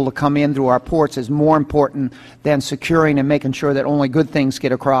being able to come in through our ports is more important than securing and making sure that only good things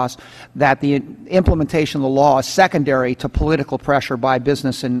get across, that the implementation of the law is secondary to political pressure by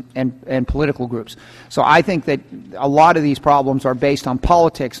business and political groups. So I think that a lot of these problems are based on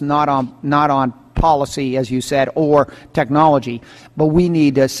politics, not on policy, as you said, or technology, but we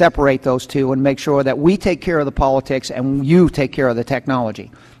need to separate those two and make sure that we take care of the politics and you take care of the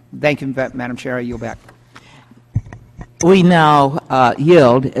technology. Thank you, Madam Chair. I yield back. We now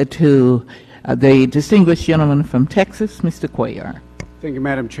yield to the distinguished gentleman from Texas, Mr. Cuellar. Thank you,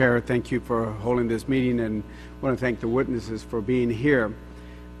 Madam Chair. Thank you for holding this meeting, and I want to thank the witnesses for being here.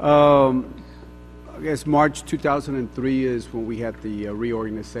 I guess March 2003 is when we had the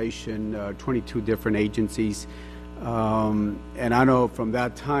reorganization, 22 different agencies. And I know from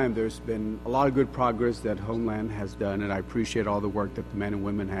that time there's been a lot of good progress that Homeland has done, and I appreciate all the work that the men and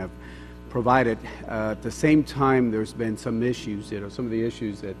women have provided. At the same time, there's been some issues, some of the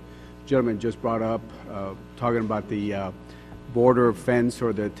issues that the gentleman just brought up, talking about the border fence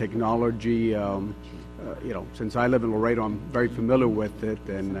or the technology. Since I live in Laredo, I'm very familiar with it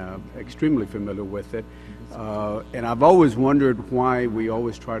and extremely familiar with it. And I've always wondered why we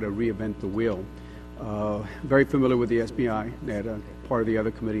always try to reinvent the wheel. Very familiar with the SBI, part of the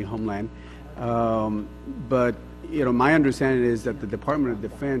other committee, Homeland. But my understanding is that the Department of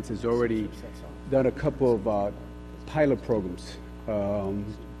Defense has already done a couple of pilot programs.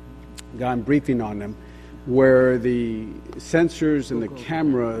 Gotten briefing on them, where the sensors and the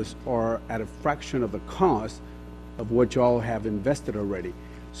cameras are at a fraction of the cost of what you all have invested already.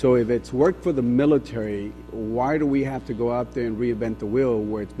 So if it's worked for the military, why do we have to go out there and reinvent the wheel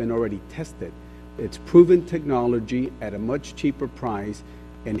where it's been already tested? It's proven technology at a much cheaper price,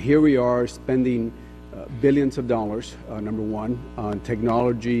 and here we are spending billions of dollars, number one, on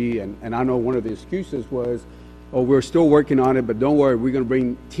technology. And I know one of the excuses was, oh, we're still working on it, but don't worry, we're going to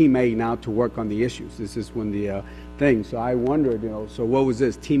bring Team A now to work on the issues. This is when the thing. So I wondered, so what was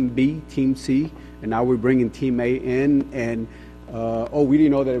this? Team B, Team C, and now we're bringing Team A in, and oh, we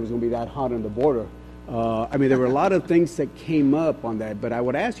didn't know that it was going to be that hot on the border. I mean, there were a lot of things that came up on that, but I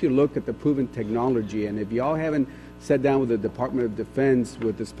would ask you to look at the proven technology, and if y'all haven't sat down with the Department of Defense,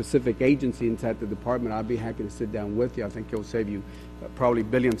 with the specific agency inside the department, I'd be happy to sit down with you. I think it'll save you probably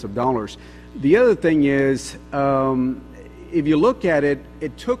billions of dollars. The other thing is, if you look at it,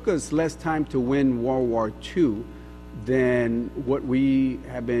 it took us less time to win World War II than what we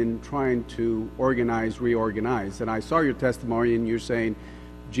have been trying to reorganize. And I saw your testimony, and you're saying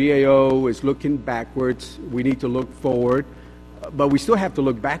GAO is looking backwards, we need to look forward, but we still have to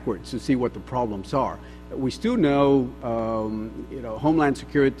look backwards to see what the problems are. We still know, Homeland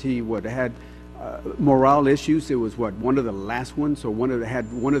Security had morale issues. It was one of the last ones, or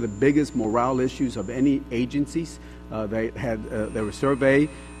had one of the biggest morale issues of any agencies. They were surveyed.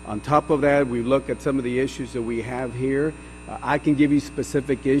 On top of that, we look at some of the issues that we have here. I can give you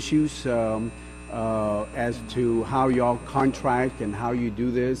specific issues as to how y'all contract and how you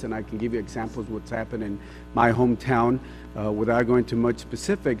do this, and I can give you examples of what's happened in my hometown without going into much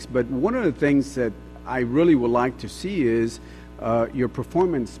specifics. But one of the things that I really would like to see is your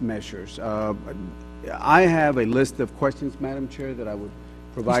performance measures. I have a list of questions, Madam Chair, that I would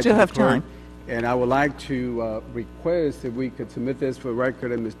provide. You still have time. And I would like to request if we could submit this for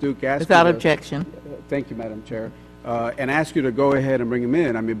record, and Ms. Duke ask without objection. Thank you, Madam Chair. And ask you to go ahead and bring them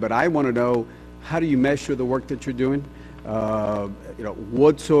in. I mean, but I want to know, how do you measure the work that you're doing?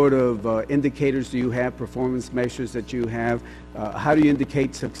 What sort of indicators do you have, performance measures that you have? How do you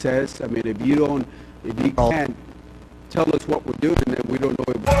indicate success? I mean, if you can't tell us what we're doing, then we don't know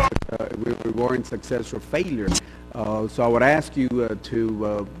if we're rewarding success or failure. So I would ask you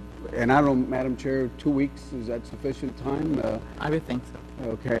to, and I don't know, Madam Chair, 2 weeks, is that sufficient time? I would think so.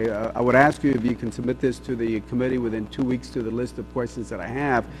 Okay, I would ask you if you can submit this to the committee within 2 weeks to the list of questions that I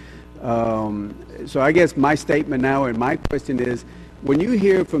have. So I guess my statement now and my question is, When you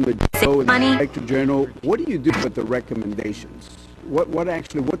hear from the GO and the Inspector General, what do you do with the recommendations?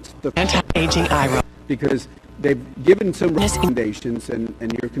 What's the anti-aging IRA? Because they've given some recommendations,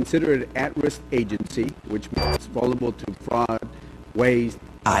 and you're considered an at-risk agency, which is vulnerable to fraud, waste,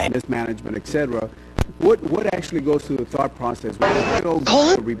 mismanagement, etc. What actually goes through the thought process? When you go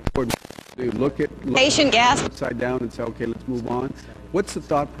a report, do you look Patient gas upside down and say, okay, let's move on? What's the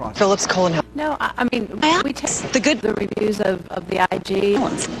thought process? Phillips Colon. No, I mean, we take the reviews of the IG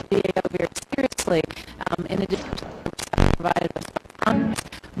and the DAO very seriously. In addition to the provided us by Congress,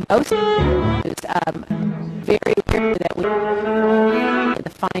 most very rarely that we the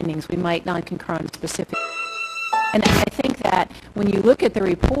findings. We might not concur on specific. And I think that when you look at the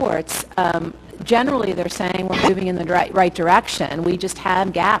reports, generally they're saying we're moving in the right direction. We just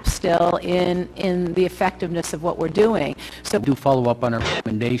have gaps still in the effectiveness of what we're doing. So do follow up on our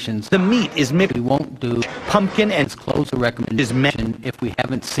recommendations. The meat is mixed. We won't do pumpkin and close the recommendation if we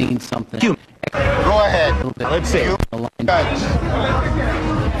haven't seen something. Go ahead. Let's see.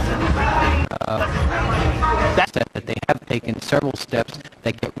 That they have taken several steps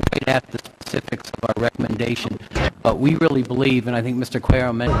that get right at the specifics of our recommendation. But we really believe, and I think Mr.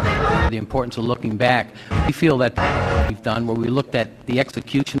 Cuero mentioned the importance of looking back, we feel that we've done where we looked at the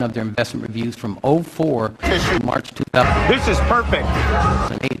execution of their investment reviews from 2004 to March 2000. This is perfect.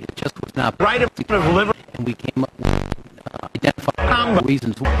 It just was not right of delivery. And we came up with identifying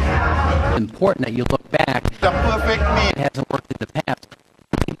reasons why it's important that you look back. The perfect meal. It hasn't worked in the past.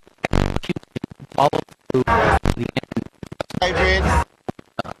 Follow through the end.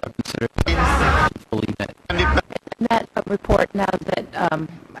 Fully met. That report, now that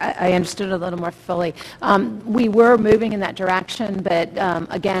I understood it a little more fully, we were moving in that direction, but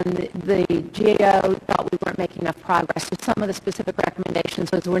again, the GAO thought we weren't making enough progress. So some of the specific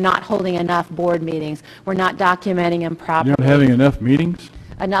recommendations was we're not holding enough board meetings, we're not documenting them properly. You're not having enough meetings?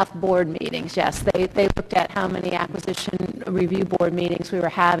 Enough board meetings, yes. They looked at how many acquisition review board meetings we were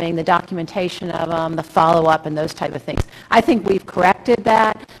having, the documentation of them, the follow-up, and those type of things. I think we've corrected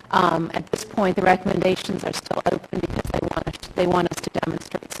that. At this point, the recommendations are still open because they want us to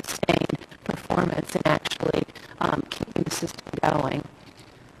demonstrate sustained performance in actually keeping the system going.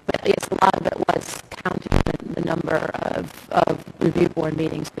 But yes, a lot of it was counting the number of review board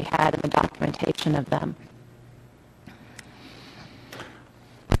meetings we had and the documentation of them.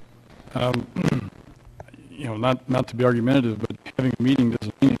 You know, not to be argumentative, but having a meeting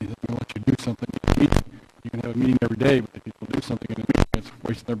doesn't mean anything unless you do something in a meeting. You can have a meeting every day, but if people do something in a meeting, it's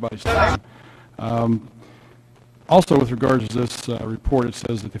wasting everybody's time. Also, with regards to this report, it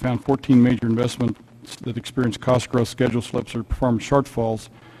says that they found 14 major investments that experienced cost growth, schedule slips, or performance shortfalls.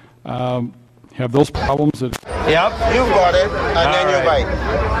 Have those problems that... Yep, you got it, and then you bite.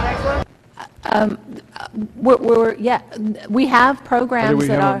 We have programs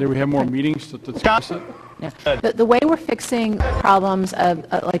do we have more meetings to discuss it? Yeah. The way we're fixing problems of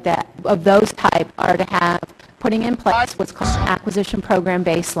like that, of those type, are to have putting in place what's called an acquisition program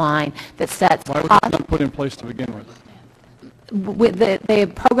baseline that sets. Why was it not put in place to begin with? The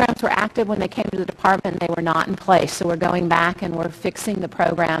programs were active when they came to the department, and they were not in place. So we're going back and we're fixing the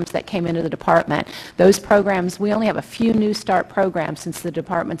programs that came into the department. Those programs, we only have a few new start programs since the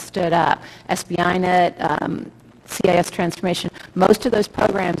department stood up. SBINet, CIS transformation, most of those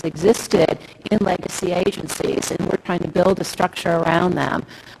programs existed in legacy agencies, and we're trying to build a structure around them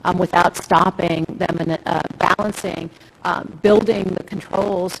without stopping them and balancing, building the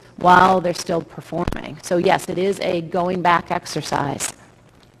controls while they're still performing. So yes, it is a going back exercise.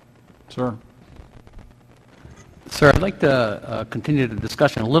 Sir. Sir, I'd like to continue the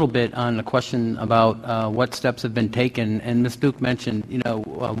discussion a little bit on the question about what steps have been taken. And Ms. Duke mentioned,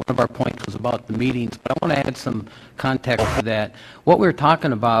 one of our points was about the meetings, but I want to add some context to that. What we're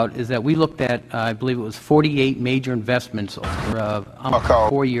talking about is that we looked at, I believe it was 48 major investments over a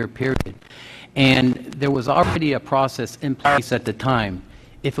 4-year period. And there was already a process in place at the time.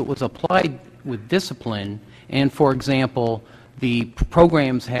 If it was applied with discipline, and for example, the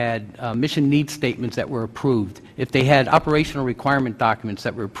programs had mission needs statements that were approved, if they had operational requirement documents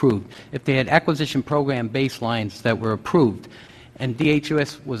that were approved, if they had acquisition program baselines that were approved, and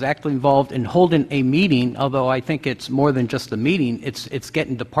DHS was actually involved in holding a meeting, although I think it's more than just a meeting, it's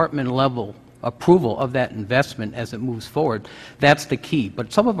getting department level approval of that investment as it moves forward. That's the key.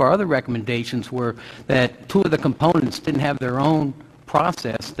 But some of our other recommendations were that 2 of the components didn't have their own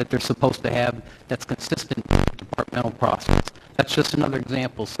process that they're supposed to have that's consistent with the departmental process. That's just another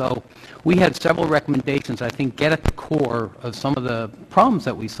example. So we had several recommendations, I think, get at the core of some of the problems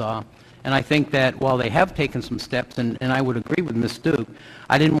that we saw. And I think that while they have taken some steps, and I would agree with Ms. Duke,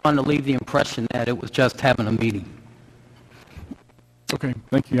 I didn't want to leave the impression that it was just having a meeting. Well, yes, a lot of it was counting the number of Okay,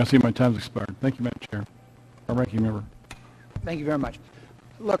 thank you. I see my time's expired. Thank you, Madam Chair. Our ranking member. Thank you very much.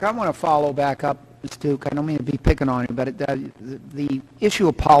 Look, I want to follow back up, Ms. Duke. I don't mean to be picking on you, but the issue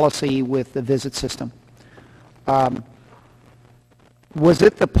of policy with the visit system. Was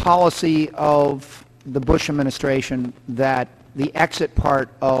it the policy of the Bush administration that the exit part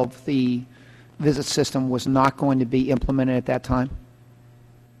of the visit system was not going to be implemented at that time?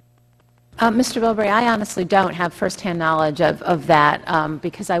 Mr. Bilbray, I honestly don't have firsthand knowledge of that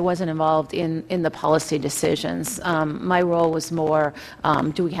because I wasn't involved in the policy decisions. My role was more,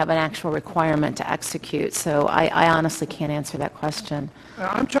 do we have an actual requirement to execute? So I honestly can't answer that question.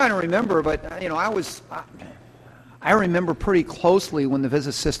 I'm trying to remember, but I remember pretty closely when the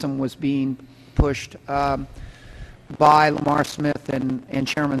visit system was being pushed by Lamar Smith and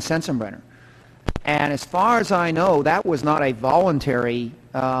Chairman Sensenbrenner. And as far as I know, that was not a voluntary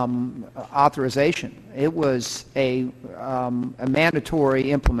authorization. It was a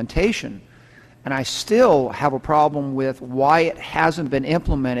mandatory implementation. And I still have a problem with why it hasn't been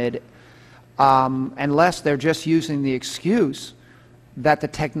implemented unless they're just using the excuse that the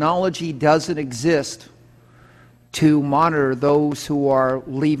technology doesn't exist to monitor those who are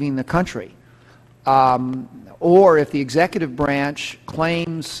leaving the country. Or if the executive branch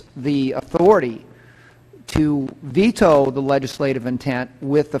claims the authority to veto the legislative intent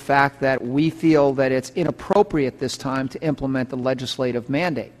with the fact that we feel that it's inappropriate this time to implement the legislative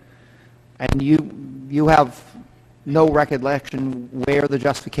mandate. And you have no recollection where the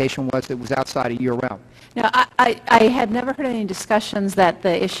justification was. It was outside of your realm. Now, I had never heard any discussions that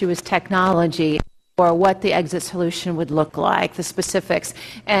the issue is technology or what the exit solution would look like, the specifics.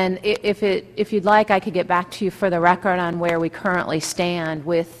 And if you'd like, I could get back to you for the record on where we currently stand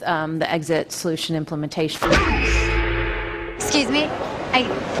with the exit solution implementation. Excuse me?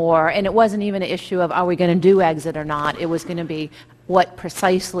 And it wasn't even an issue of are we going to do exit or not. It was going to be what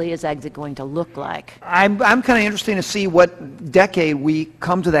precisely is exit going to look like. I'm kind of interested to see what decade we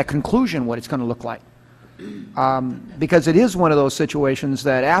come to that conclusion, what it's going to look like. Because it is one of those situations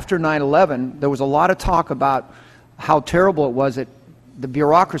that after 9/11, there was a lot of talk about how terrible it was that the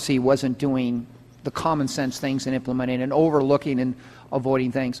bureaucracy wasn't doing the common sense things and implementing and overlooking and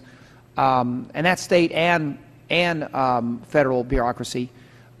avoiding things. And that's state and federal bureaucracy.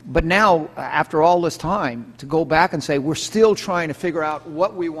 But now, after all this time, to go back and say we're still trying to figure out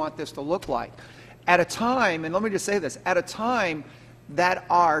what we want this to look like, at a time, and let me just say this, at a time that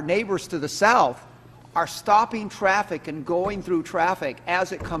our neighbors to the south are stopping traffic and going through traffic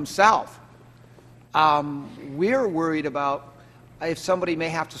as it comes south. We're worried about if somebody may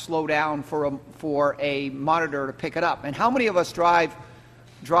have to slow down for a monitor to pick it up. And how many of us drive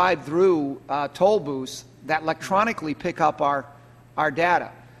through toll booths that electronically pick up our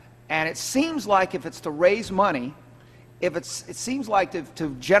data? And it seems like if it's to raise money, it seems like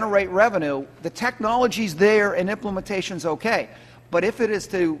to generate revenue, the technology's there and implementation's okay. But if it is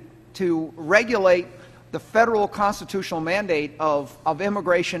to regulate the federal constitutional mandate of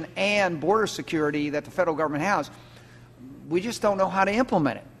immigration and border security that the federal government has, we just don't know how to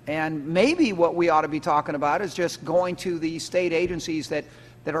implement it. And maybe what we ought to be talking about is just going to the state agencies that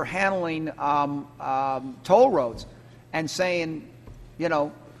are handling toll roads and saying, you know,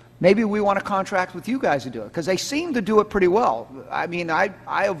 maybe we want to contract with you guys to do it, because they seem to do it pretty well. I mean, I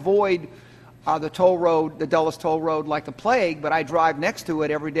avoid the toll road, the Dulles Toll Road, like the plague, but I drive next to it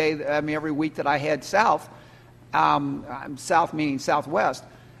every day, every week that I head south, south meaning southwest,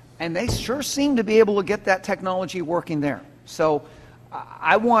 and they sure seem to be able to get that technology working there. So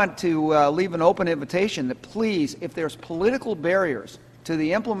I want to leave an open invitation that please, if there's political barriers to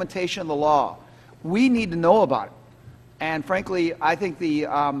the implementation of the law, we need to know about it. And frankly, I think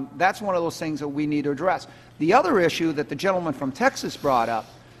that's one of those things that we need to address. The other issue that the gentleman from Texas brought up,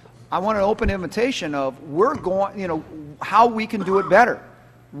 I want an open invitation of how we can do it better,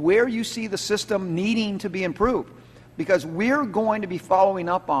 where you see the system needing to be improved, because we're going to be following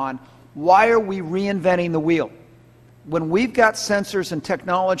up on why are we reinventing the wheel when we've got sensors and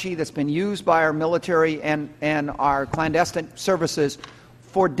technology that's been used by our military and our clandestine services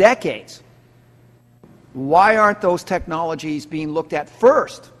for decades. Why aren't those technologies being looked at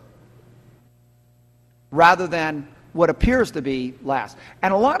first rather than what appears to be last?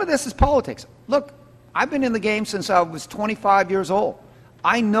 And a lot of this is politics. Look, I've been in the game since I was 25 years old.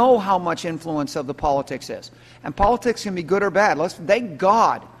 I know how much influence of the politics is. And politics can be good or bad. Thank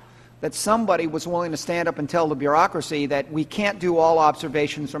God that somebody was willing to stand up and tell the bureaucracy that we can't do all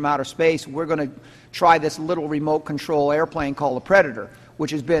observations from outer space. We're going to try this little remote control airplane called the Predator,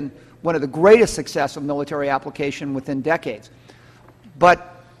 which has been one of the greatest success of military application within decades.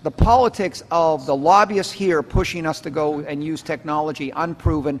 But the politics of the lobbyists here pushing us to go and use technology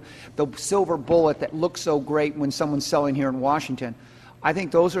unproven, the silver bullet that looks so great when someone's selling here in Washington, I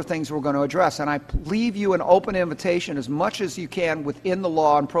think those are things we're going to address. And I leave you an open invitation as much as you can within the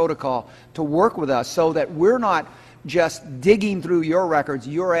law and protocol to work with us so that we're not just digging through your records.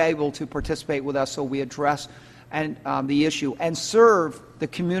 You're able to participate with us so we address the issue and serve the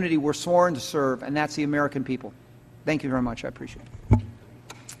community we're sworn to serve, and that's the American people. Thank you very much. I appreciate it.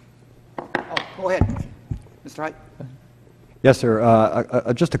 Oh, go ahead, Mr. Hite. Yes,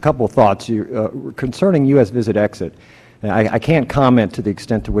 sir. Just a couple of thoughts. Concerning U.S. visit exit, I can't comment to the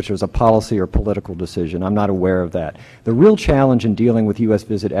extent to which there's a policy or political decision. I'm not aware of that. The real challenge in dealing with U.S.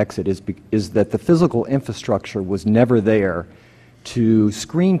 visit exit is that the physical infrastructure was never there to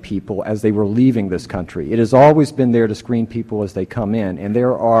screen people as they were leaving this country. It has always been there to screen people as they come in, and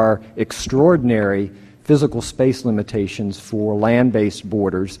there are extraordinary physical space limitations for land-based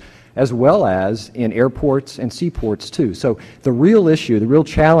borders as well as in airports and seaports too. So the real issue, the real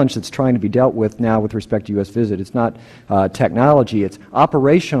challenge that's trying to be dealt with now with respect to U.S. visit, it's not technology, it's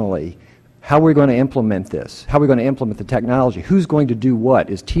operationally how are we going to implement this? How are we going to implement the technology? Who's going to do what?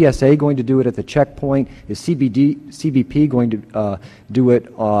 Is TSA going to do it at the checkpoint? Is CBP going to do it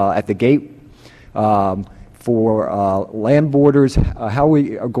at the gate? For land borders, how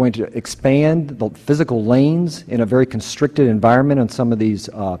we are going to expand the physical lanes in a very constricted environment on some of these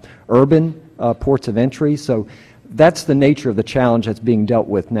urban ports of entry. So that's the nature of the challenge that's being dealt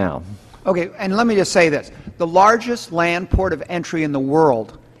with now. Okay, and let me just say this. The largest land port of entry in the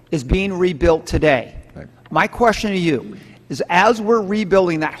world is being rebuilt today. Right. My question to you is, as we're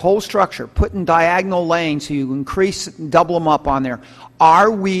rebuilding that whole structure, putting diagonal lanes so you increase and double them up on there,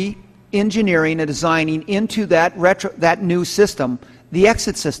 are we engineering and designing into that new system the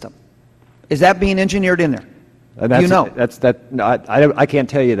exit system? Is that being engineered in there? Do you know? I can't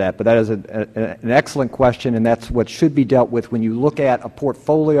tell you that, but that is an excellent question, and that's what should be dealt with when you look at a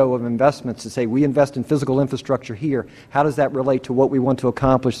portfolio of investments to say we invest in physical infrastructure here. How does that relate to what we want to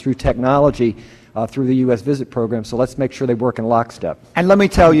accomplish through technology through the U.S. visit program? So let's make sure they work in lockstep. And let me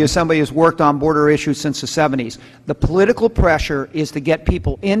tell you, somebody who's worked on border issues since the 70s, the political pressure is to get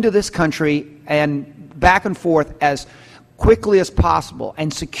people into this country and back and forth as quickly as possible,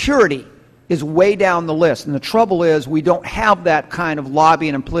 and security is way down the list. And the trouble is we don't have that kind of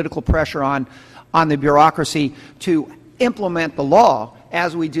lobbying and political pressure on the bureaucracy to implement the law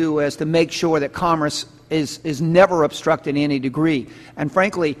as we do as to make sure that commerce is never obstructed in any degree. And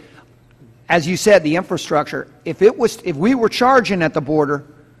frankly, as you said, the infrastructure, if we were charging at the border,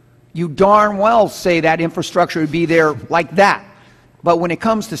 you darn well say that infrastructure would be there like that. But when it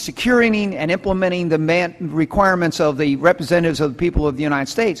comes to securing and implementing the requirements of the representatives of the people of the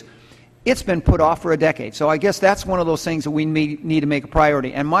United States, it's been put off for a decade. So I guess that's one of those things that we need to make a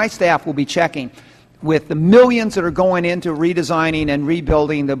priority. And my staff will be checking with the millions that are going into redesigning and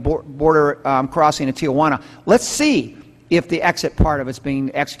rebuilding the border crossing at Tijuana. Let's see if the exit part of it's being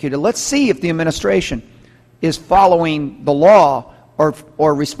executed. Let's see if the administration is following the law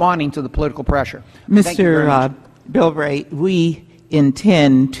or responding to the political pressure. Mr. Bilbray, we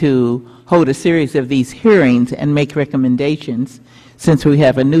intend to hold a series of these hearings and make recommendations. Since we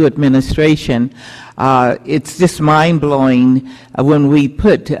have a new administration, it's just mind-blowing when we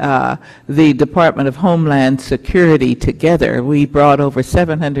put the Department of Homeland Security together. We brought over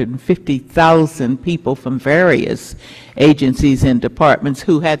 750,000 people from various agencies and departments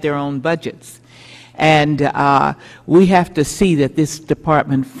who had their own budgets. And we have to see that this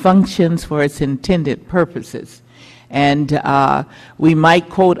department functions for its intended purposes. And we might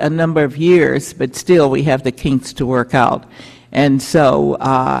quote a number of years, but still we have the kinks to work out. And so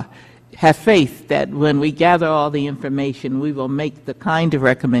have faith that when we gather all the information, we will make the kind of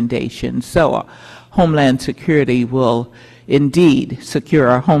recommendations so Homeland Security will indeed secure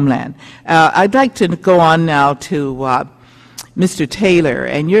our homeland. I'd like to go on now to Mr. Taylor,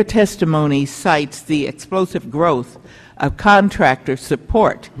 and your testimony cites the explosive growth of contractor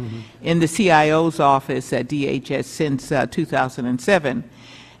support in the CIO's office at DHS since 2007.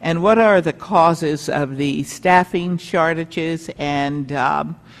 And what are the causes of the staffing shortages, and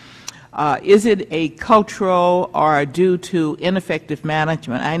is it a cultural or due to ineffective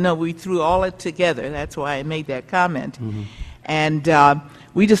management? I know we threw all it together. That's why I made that comment. And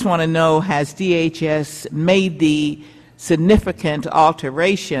we just want to know, has DHS made the significant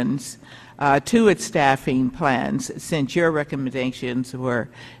alterations to its staffing plans since your recommendations were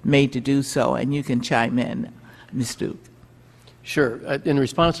made to do so? And you can chime in, Ms. Duke. Sure. In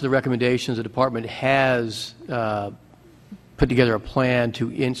response to the recommendations, the Department has put together a plan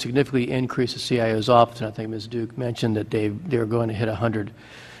to significantly increase the CIO's office, and I think Ms. Duke mentioned that they're going to hit 100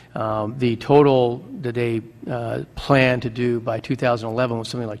 The total that they planned to do by 2011 was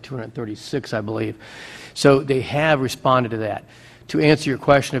something like 236, I believe. So they have responded to that. To answer your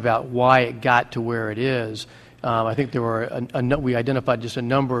question about why it got to where it is, I think there were we identified just a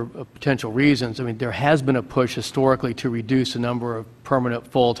number of potential reasons. I mean, there has been a push historically to reduce the number of permanent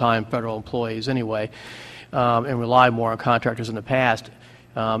full-time federal employees anyway, and rely more on contractors in the past.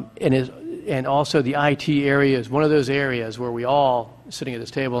 And also the IT area is one of those areas where we all, sitting at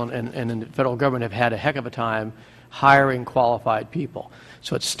this table and in the federal government, have had a heck of a time hiring qualified people.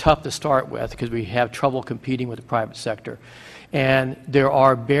 So it's tough to start with because we have trouble competing with the private sector. And there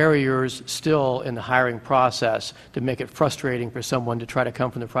are barriers still in the hiring process to make it frustrating for someone to try to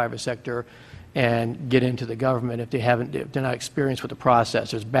come from the private sector and get into the government if they're not experienced with the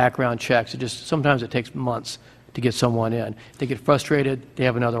process. There's background checks. Sometimes it takes months to get someone in. They get frustrated, they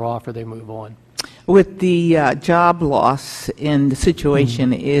have another offer, they move on. With the job loss in the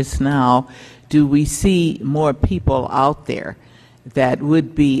situation is now, do we see more people out there that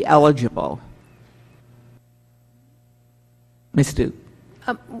would be eligible? Ms. Duke.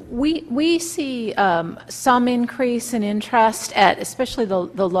 We see some increase in interest at especially the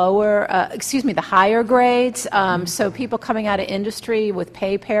the higher grades. So people coming out of industry with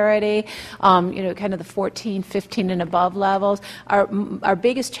pay parity, kind of the 14, 15 and above levels. Our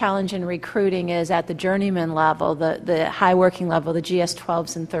biggest challenge in recruiting is at the journeyman level, the high working level, the GS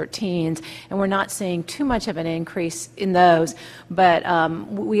 12s and 13s, and we're not seeing too much of an increase in those. But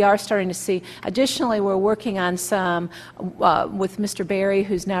we are starting to see. Additionally, we're working on some with Mr. Berry,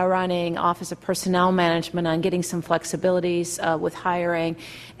 who's now running Office of Personnel Management, on getting some flexibilities with hiring.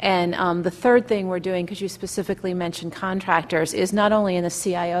 And the third thing we're doing, because you specifically mentioned contractors, is not only in the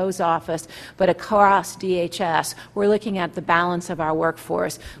CIO's office, but across DHS, we're looking at the balance of our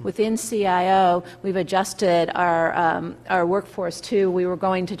workforce. Within CIO, we've adjusted our workforce to, we were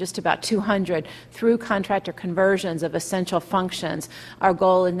going to just about 200 through contractor conversions of essential functions. Our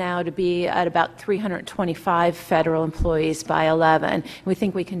goal is now to be at about 325 federal employees by 11. We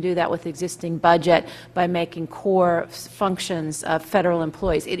think we can do that with existing budget by making core functions of federal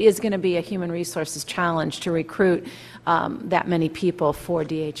employees. It is going to be a human resources challenge to recruit that many people for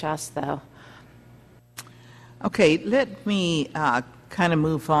DHS, though. Okay, let me kind of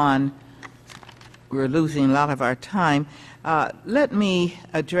move on. We're losing a lot of our time. Let me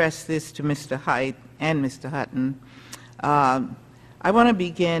address this to Mr. Hite and Mr. Hutton. I want to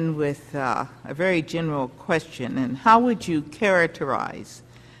begin with a very general question, and how would you characterize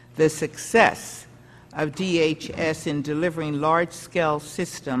the success of DHS in delivering large-scale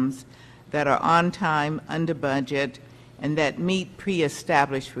systems that are on time, under budget, and that meet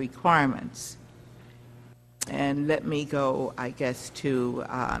pre-established requirements? And let me go, I guess, to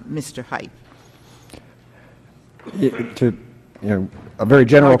Mr. Hite. A very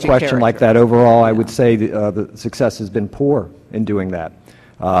general question like that, overall, I would say the success has been poor in doing that.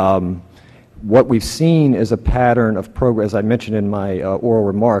 What we've seen is a pattern of programs, as I mentioned in my oral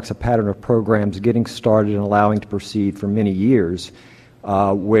remarks, a pattern of programs getting started and allowing to proceed for many years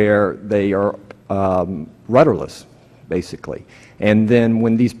where they are rudderless, basically. And then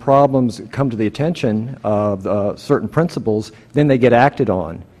when these problems come to the attention of certain principals, then they get acted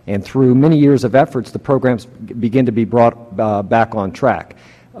on. And through many years of efforts, the programs begin to be brought back on track.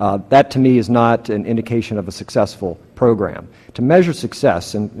 That, to me, is not an indication of a successful program. To measure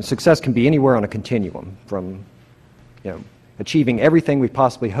success, and success can be anywhere on a continuum, from achieving everything we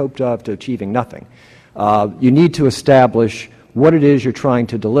possibly hoped of to achieving nothing. You need to establish what it is you're trying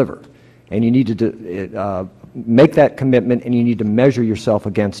to deliver, and you need to make that commitment, and you need to measure yourself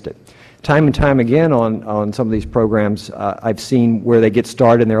against it. Time and time again on some of these programs, I've seen where they get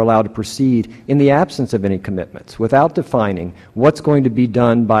started and they're allowed to proceed in the absence of any commitments, without defining what's going to be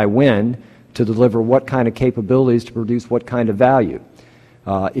done by when to deliver what kind of capabilities to produce what kind of value.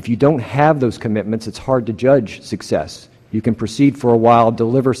 If you don't have those commitments, it's hard to judge success. You can proceed for a while,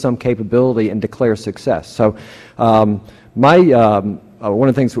 deliver some capability, and declare success. So one of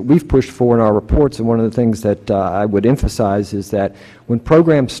the things that we've pushed for in our reports, and one of the things that I would emphasize, is that when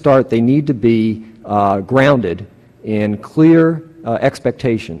programs start, they need to be grounded in clear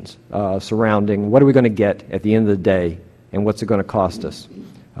expectations surrounding what are we going to get at the end of the day and what's it going to cost us.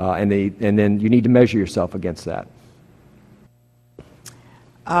 And then you need to measure yourself against that.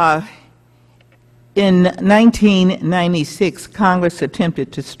 In 1996, Congress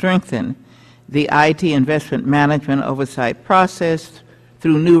attempted to strengthen the IT investment management oversight process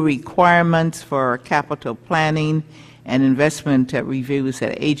through new requirements for capital planning and investment reviews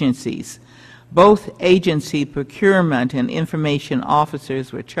at agencies. Both agency procurement and information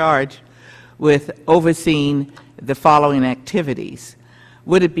officers were charged with overseeing the following activities: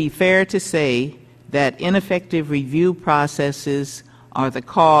 Would it be fair to say that ineffective review processes are the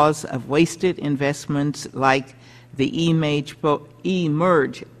cause of wasted investments like the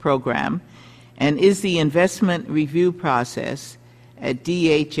eMERGE program? And is the investment review process at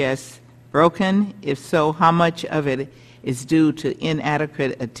DHS broken? If so, how much of it is due to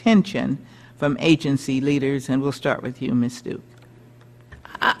inadequate attention from agency leaders? And we'll start with you, Ms. Duke.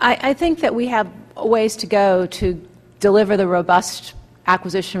 I think that we have ways to go to deliver the robust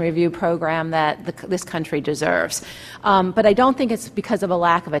acquisition review program that this country deserves. But I don't think it's because of a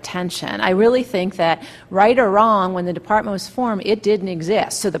lack of attention. I really think that, right or wrong, when the department was formed, it didn't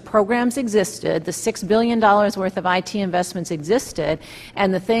exist. So the programs existed, the $6 billion worth of IT investments existed,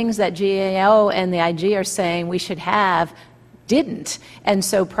 and the things that GAO and the IG are saying we should have didn't. And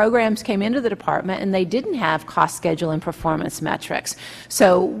so programs came into the department and they didn't have cost, schedule, and performance metrics.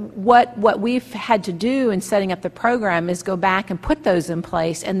 So what we've had to do in setting up the program is go back and put those in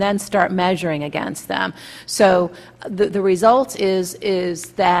place and then start measuring against them. So the result is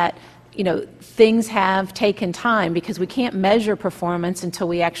that, you know, things have taken time because we can't measure performance until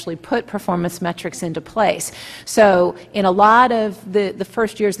we actually put performance metrics into place. So in a lot of the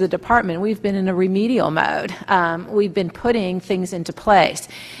first years of the department, we've been in a remedial mode. We've been putting things into place.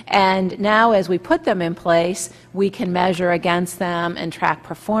 And now as we put them in place, we can measure against them and track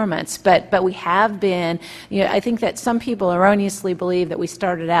performance. But we have been, you know, I think that some people erroneously believe that we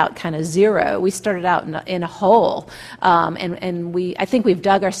started out kind of zero. We started out in a hole. And I think we've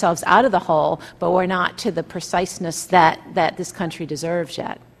dug ourselves out of the hole, but we're not to the preciseness that this country deserves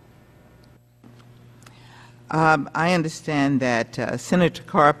yet. I understand that Senator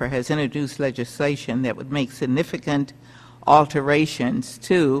Carper has introduced legislation that would make significant alterations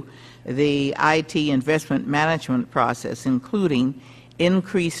to the IT investment management process, including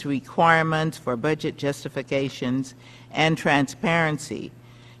increased requirements for budget justifications and transparency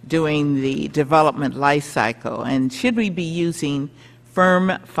during the development life cycle. And should we be using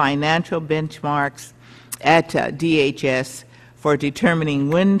firm financial benchmarks at DHS for determining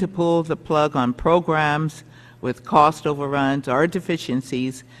when to pull the plug on programs with cost overruns or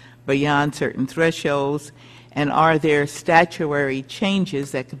deficiencies beyond certain thresholds? And are there statutory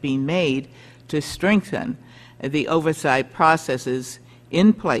changes that could be made to strengthen the oversight processes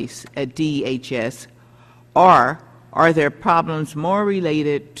in place at DHS? Or are there problems more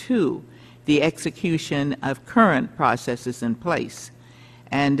related to the execution of current processes in place?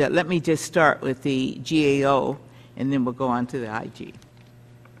 And let me just start with the GAO, and then we'll go on to the IG.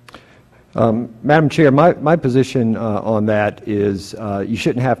 Madam Chair, my position on that is you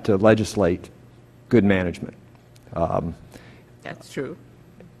shouldn't have to legislate good management. That's true.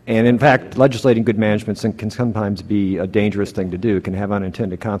 And in fact, legislating good management can sometimes be a dangerous thing to do. It can have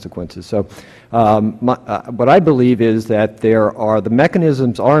unintended consequences. So what I believe is that the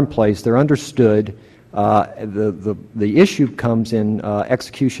mechanisms are in place, they're understood. The issue comes in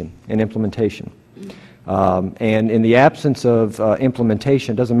execution and implementation. And in the absence of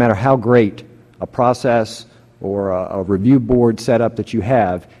implementation, it doesn't matter how great a process or a review board setup that you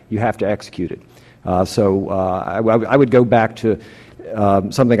have to execute it. So I would go back to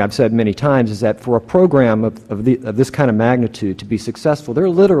something I've said many times, is that for a program of this kind of magnitude to be successful, there are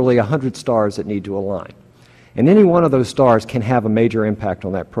literally 100 stars that need to align. And any one of those stars can have a major impact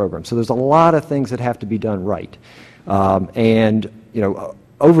on that program. So there's a lot of things that have to be done right. And, you know,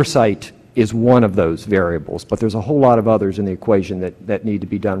 oversight is one of those variables, but there's a whole lot of others in the equation that need to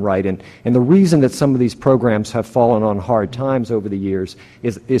be done right. And the reason that some of these programs have fallen on hard times over the years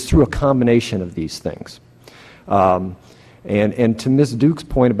is through a combination of these things. And to Ms. Duke's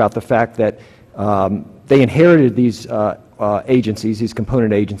point about the fact that they inherited these agencies, these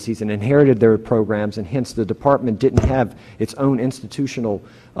component agencies, and inherited their programs, and hence the department didn't have its own institutional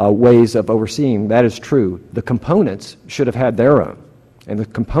ways of overseeing. That is true. The components should have had their own. And the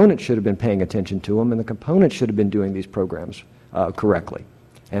components should have been paying attention to them, and the components should have been doing these programs correctly.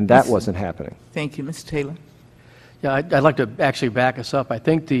 And that wasn't happening. Thank you. Mr. Taylor. Yeah, I'd like to actually back us up. I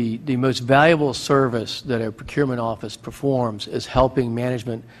think the most valuable service that a procurement office performs is helping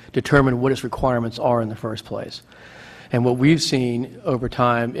management determine what its requirements are in the first place. And what we've seen over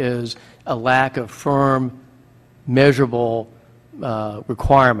time is a lack of firm, measurable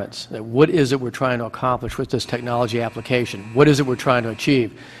requirements. What is it we're trying to accomplish with this technology application? What is it we're trying to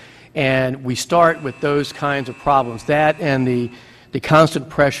achieve? And we start with those kinds of problems, that and the constant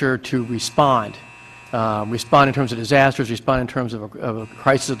pressure to respond. Respond in terms of disasters, respond in terms of a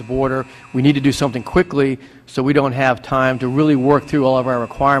crisis at the border. We need to do something quickly so we don't have time to really work through all of our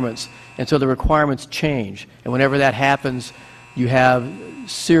requirements. And so the requirements change. And whenever that happens, you have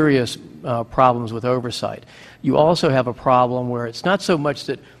serious problems with oversight. You also have a problem where it's not so much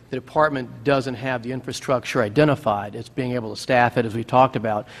that the department doesn't have the infrastructure identified, it's being able to staff it, as we talked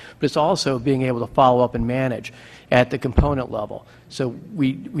about, but it's also being able to follow up and manage at the component level. So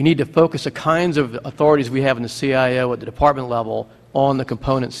we need to focus the kinds of authorities we have in the CIO at the department level on the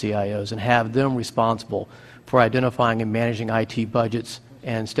component CIOs and have them responsible for identifying and managing IT budgets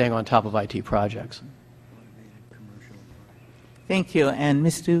and staying on top of IT projects. Thank you. And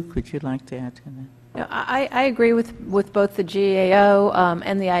Ms. Duke, would you like to add to that? I agree with both the GAO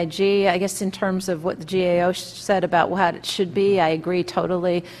and the IG. I guess in terms of what the GAO said about what it should be, I agree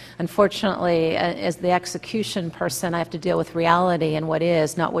totally. Unfortunately, as the execution person, I have to deal with reality and what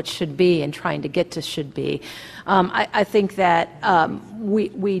is, not what should be, and trying to get to should be. I think that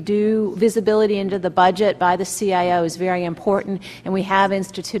we do visibility into the budget by the CIO is very important, and we have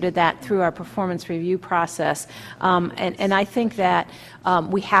instituted that through our performance review process. And I think that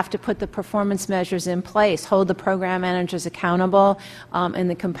we have to put the performance measures in place, hold the program managers accountable in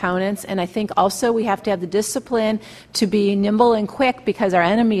the components, and I think also we have to have the discipline to be nimble and quick, because our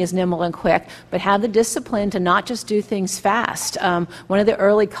enemy is nimble and quick, but have the discipline to not just do things fast. One of the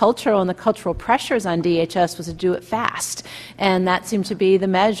early cultural pressures on DHS was to do it fast, and that seemed to be the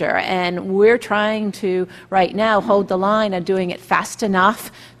measure. And we're trying to, right now, hold the line of doing it fast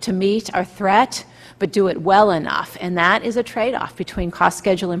enough to meet our threat, but do it well enough. And that is a trade-off between cost,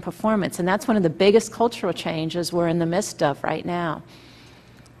 schedule, and performance. And that's one of the biggest cultural changes we're in the midst of right now.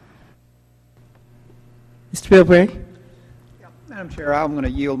 Mr. Bilbray? Madam Chair, I'm going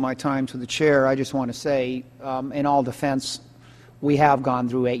to yield my time to the Chair. I just want to say, in all defense, we have gone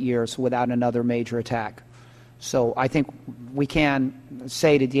through 8 years without another major attack. So I think we can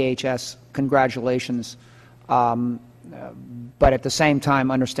say to DHS, congratulations, but at the same time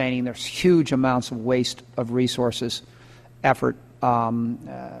understanding there's huge amounts of waste of resources, effort,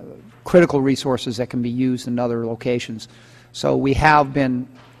 critical resources that can be used in other locations. So we have been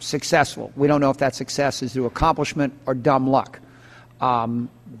successful. We don't know if that success is through accomplishment or dumb luck,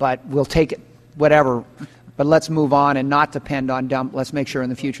 but we'll take it, whatever. But let's move on and not depend on let's make sure in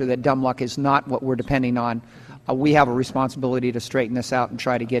the future that dumb luck is not what we're depending on. We have a responsibility to straighten this out and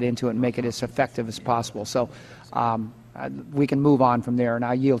try to get into it and make it as effective as possible. So we can move on from there, and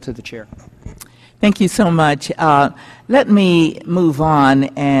I yield to the Chair. Thank you so much. Let me move on,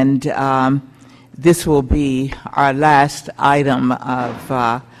 and this will be our last item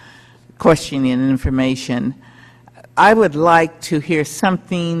of questioning and information. I would like to hear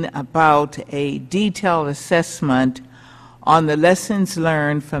something about a detailed assessment on the lessons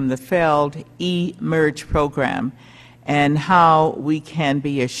learned from the failed eMERGE program and how we can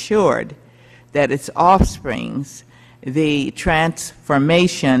be assured that its offsprings, the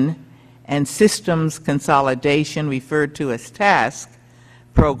transformation and systems consolidation referred to as TASK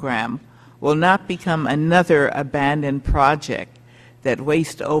program, will not become another abandoned project that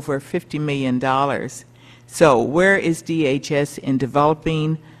wastes over $50 million. So where is DHS in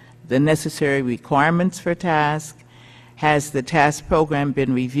developing the necessary requirements for TASK? Has the TASK program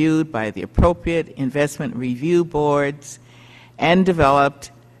been reviewed by the appropriate investment review boards and developed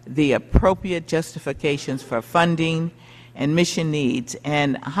the appropriate justifications for funding and mission needs?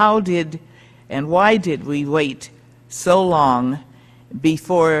 And why did we wait so long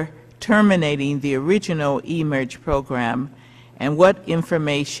before terminating the original eMERGE program, and what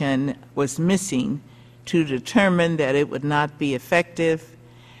information was missing to determine that it would not be effective?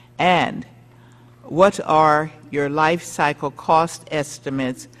 And what are your life cycle cost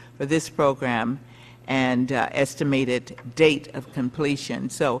estimates for this program and estimated date of completion?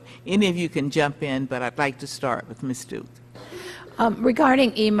 So any of you can jump in, but I'd like to start with Ms. Duke.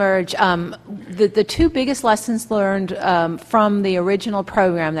 Regarding eMERGE, the two biggest lessons learned from the original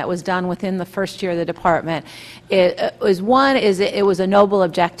program that was done within the first year of the department it was a noble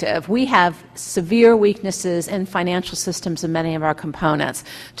objective. We have severe weaknesses in financial systems in many of our components,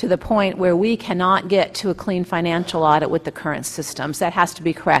 to the point where we cannot get to a clean financial audit with the current systems. That has to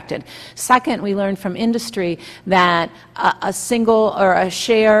be corrected. Second, we learned from industry that a single or a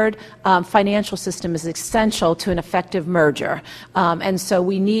shared financial system is essential to an effective merger. And so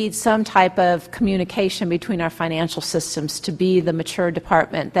we need some type of communication between our financial systems to be the mature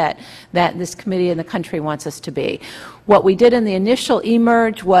department that this committee and the country wants us to be. What we did in the initial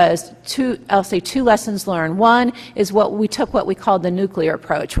eMERGE was two lessons learned. One is what we called the nuclear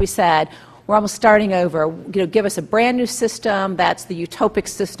approach. We said, we're almost starting over. Give us a brand new system. That's the utopic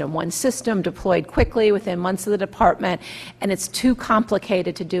system. One system deployed quickly within months of the department, and it's too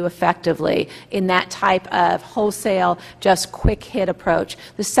complicated to do effectively in that type of wholesale, just quick hit approach.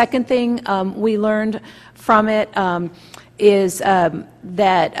 The second thing we learned from it is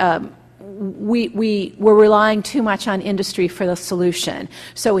that we're relying too much on industry for the solution.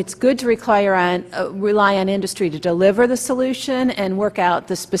 So it's good to rely on industry to deliver the solution and work out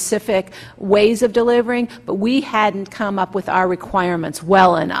the specific ways of delivering, but we hadn't come up with our requirements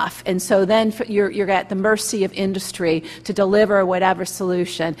well enough. And so then you're at the mercy of industry to deliver whatever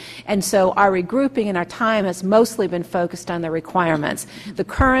solution. And so our regrouping and our time has mostly been focused on the requirements. The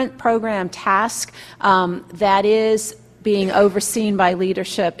current program task that is being overseen by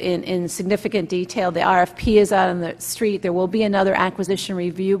leadership in significant detail. The RFP is out on the street. There will be another acquisition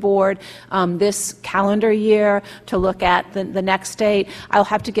review board this calendar year to look at the next date. I'll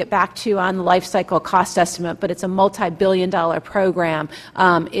have to get back to you on the life cycle cost estimate, but it's a multi-billion-dollar program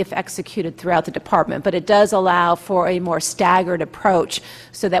if executed throughout the department. But it does allow for a more staggered approach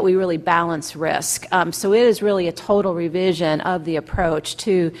so that we really balance risk. So it is really a total revision of the approach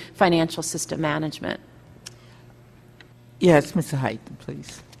to financial system management. Yes, Mr. Height,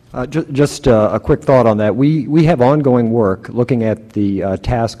 please. Just a quick thought on that. We have ongoing work looking at the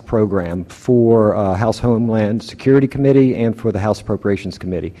task program for House Homeland Security Committee and for the House Appropriations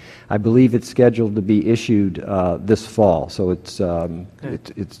Committee. I believe it's scheduled to be issued this fall, so it's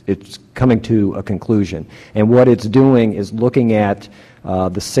coming to a conclusion. And what it's doing is looking at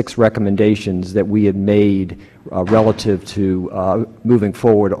the 6 recommendations that we had made relative to moving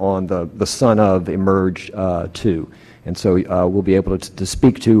forward on the son of Emerge 2. And so we'll be able to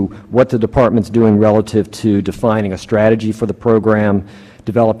speak to what the department's doing relative to defining a strategy for the program,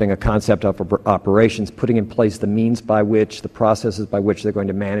 developing a concept of operations, putting in place the means by which, the processes by which they're going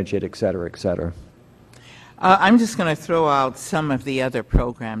to manage it, et cetera, et cetera. I'm just going to throw out some of the other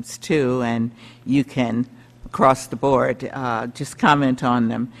programs, too, and you can, across the board, just comment on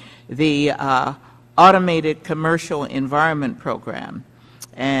them. The Automated Commercial Environment Program.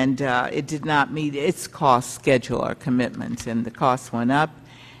 And it did not meet its cost schedule or commitments, and the costs went up.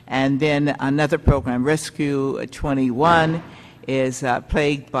 And then another program, Rescue 21, is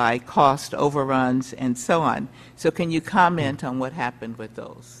plagued by cost overruns and so on. So can you comment on what happened with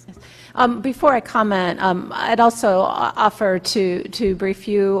those? Before I comment, I'd also offer to brief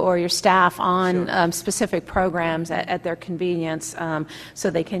you or your staff on specific programs at their convenience so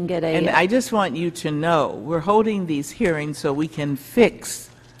they can get a... And I just want you to know, we're holding these hearings so we can fix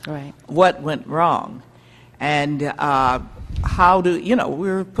what went wrong. And how do,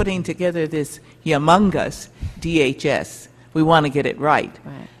 we're putting together this humongous DHS. We want to get it right.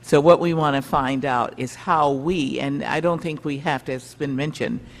 So what we want to find out is how we, and I don't think we have to, as has been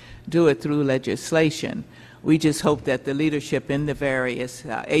mentioned, do it through legislation. We just hope that the leadership in the various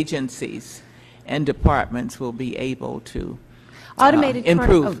agencies and departments will be able to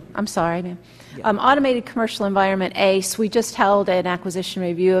improve. I'm sorry, ma'am. Automated Commercial Environment, ACE, we just held an acquisition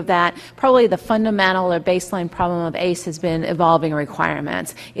review of that. Probably the fundamental or baseline problem of ACE has been evolving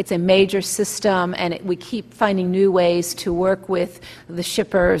requirements. It's a major system, and we keep finding new ways to work with the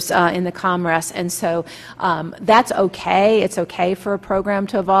shippers in the Commerce, and so that's okay. It's okay for a program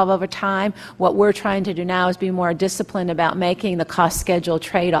to evolve over time. What we're trying to do now is be more disciplined about making the cost schedule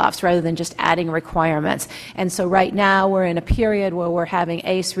trade-offs rather than just adding requirements. And so right now we're in a period where we're having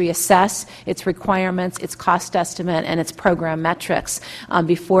ACE reassess its requirements, its cost estimate, and its program metrics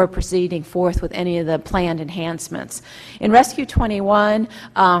before proceeding forth with any of the planned enhancements. In Rescue 21,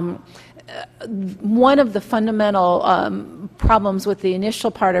 one of the fundamental problems with the initial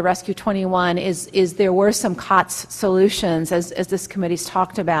part of Rescue 21 is there were some COTS solutions, as this committee's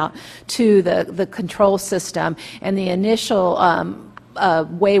talked about, to the control system, and the initial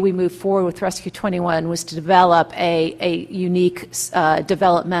way we moved forward with Rescue 21 was to develop a unique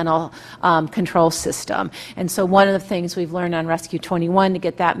developmental control system. And so one of the things we've learned on Rescue 21 to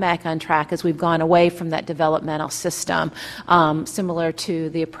get that back on track is we've gone away from that developmental system, similar to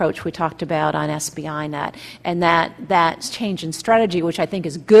the approach we talked about on SBInet. And that change in strategy, which I think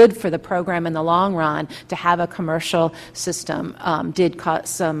is good for the program in the long run, to have a commercial system, did cause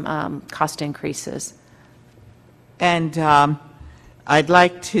some cost increases. And I'd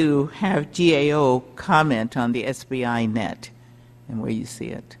like to have GAO comment on the SBInet and where you see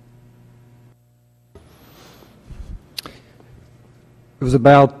it. It was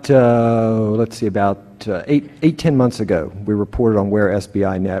about, let's see, about 10 months ago, we reported on where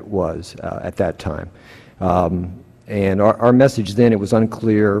SBInet was at that time. And our message then, it was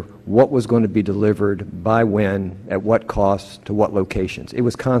unclear what was going to be delivered, by when, at what cost, to what locations. It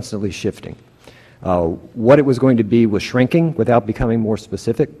was constantly shifting. What it was going to be was shrinking without becoming more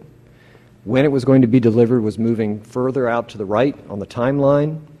specific. When it was going to be delivered was moving further out to the right on the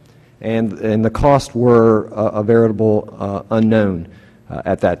timeline, and the costs were a veritable unknown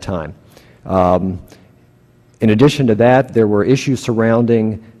at that time. In addition to that, there were issues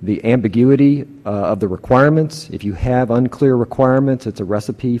surrounding the ambiguity of the requirements. If you have unclear requirements, it's a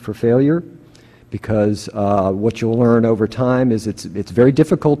recipe for failure, because what you'll learn over time is it's very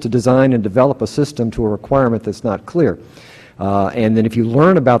difficult to design and develop a system to a requirement that's not clear. And then if you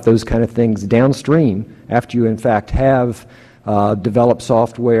learn about those kind of things downstream, after you in fact have developed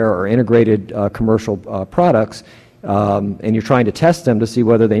software or integrated commercial products, and you're trying to test them to see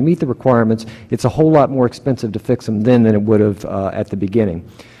whether they meet the requirements, it's a whole lot more expensive to fix them then than it would have at the beginning.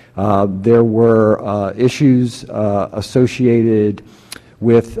 There were issues associated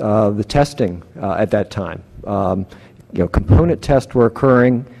with the testing at that time. Component tests were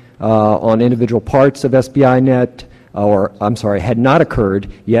occurring on individual parts of SBInet, or I'm sorry, had not occurred,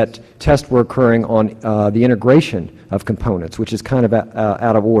 yet tests were occurring on the integration of components, which is kind of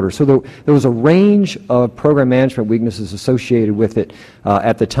out of order. So there was a range of program management weaknesses associated with it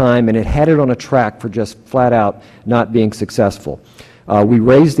at the time, and it had it on a track for just flat out not being successful. We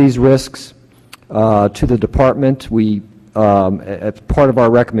raised these risks to the department. As part of our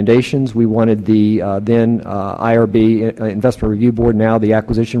recommendations, we wanted the then IRB, Investment Review Board, now the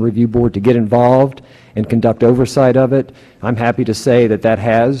Acquisition Review Board, to get involved and conduct oversight of it. I'm happy to say that that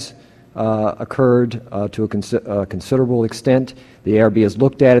has occurred to a considerable extent. The ARB has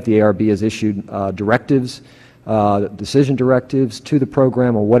looked at it. The ARB has issued directives, decision directives to the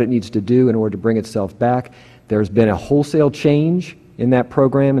program on what it needs to do in order to bring itself back. There's been a wholesale change in that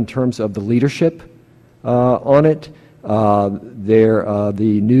program in terms of the leadership on it.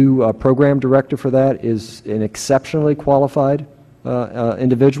 The new program director for that is an exceptionally qualified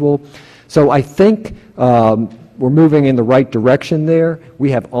individual. So I think we're moving in the right direction there.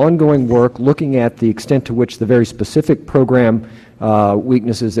 We have ongoing work looking at the extent to which the very specific program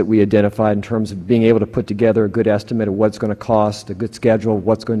weaknesses that we identified in terms of being able to put together a good estimate of what's going to cost, a good schedule,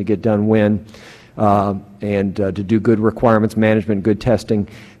 what's going to get done when, and to do good requirements management, good testing.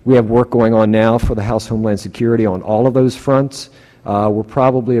 We have work going on now for the House Homeland Security on all of those fronts. We're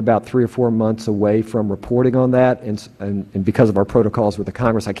probably about 3 or 4 months away from reporting on that, and because of our protocols with the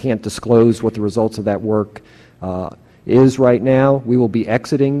Congress, I can't disclose what the results of that work is right now. We will be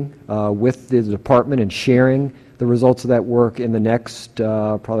exiting with the department and sharing the results of that work in the next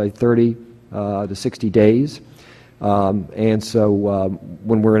probably 30 to 60 days. And so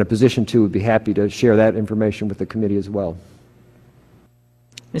when we're in a position to, we'd be happy to share that information with the committee as well.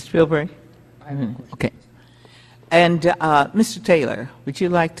 Mr. Bilbray? Okay. And Mr. Taylor, would you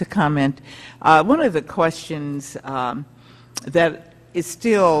like to comment? One of the questions that is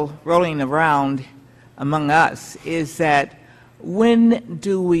still rolling around among us is that when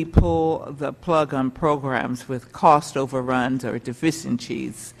do we pull the plug on programs with cost overruns or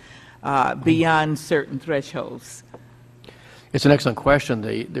deficiencies beyond certain thresholds? It's an excellent question.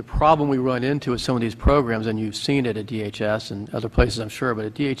 The problem we run into with some of these programs, and you've seen it at DHS and other places, I'm sure, but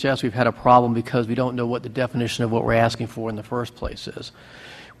at DHS we've had a problem because we don't know what the definition of what we're asking for in the first place is.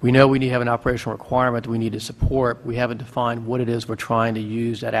 We know we need to have an operational requirement that we need to support. We haven't defined what it is we're trying to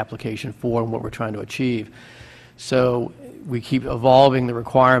use that application for and what we're trying to achieve. So we keep evolving the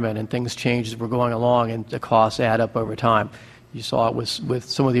requirement, and things change as we're going along, and the costs add up over time. You saw it with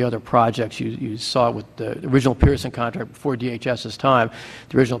some of the other projects. You saw it with the original Pearson contract before DHS's time,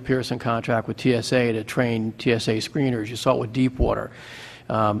 the original Pearson contract with TSA to train TSA screeners. You saw it with Deepwater.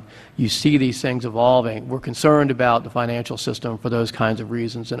 You see these things evolving. We're concerned about the financial system for those kinds of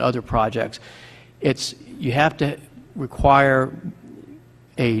reasons and other projects. You have to require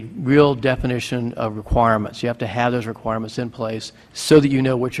a real definition of requirements. You have to have those requirements in place so that you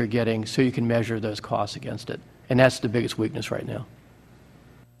know what you're getting, so you can measure those costs against it. And that's the biggest weakness right now.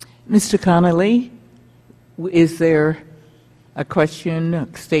 Mr. Connolly, is there a question,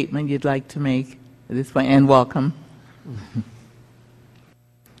 a statement you'd like to make at this point? And welcome.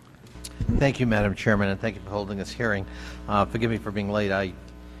 Thank you, Madam Chairman, and thank you for holding this hearing. Forgive me for being late. I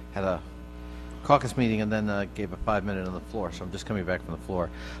had a caucus meeting and then gave a 5-minute on the floor, so I'm just coming back from the floor.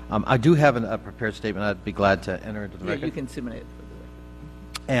 I do have a prepared statement. I'd be glad to enter into the record. You can submit it for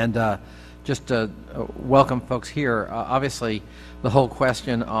the record. And just to welcome folks here. Obviously, the whole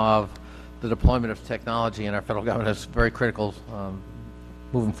question of the deployment of technology in our federal government is very critical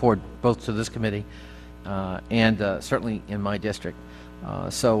moving forward, both to this committee and certainly in my district.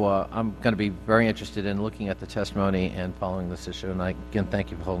 So I'm going to be very interested in looking at the testimony and following this issue. And again, thank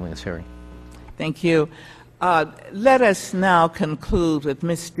you for holding this hearing. Thank you. Let us now conclude with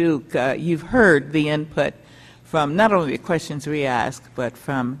Ms. Duke. You've heard the input from not only the questions we asked, but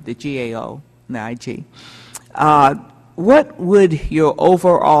from the GAO and the IG. What would your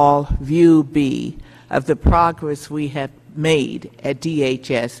overall view be of the progress we have made at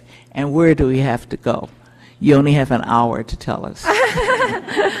DHS, and where do we have to go? you only have an hour to tell us.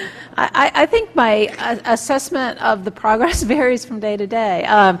 I think my assessment of the progress varies from day to day.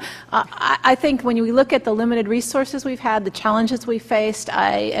 I think when we look at the limited resources we've had, the challenges we faced,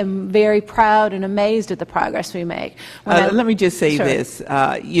 I am very proud and amazed at the progress we make. Let me just say Sure. this.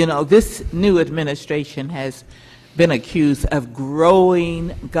 You know, this new administration has been accused of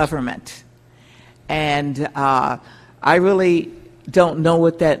growing government. And I really don't know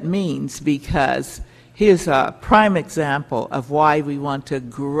what that means, because here's a prime example of why we want to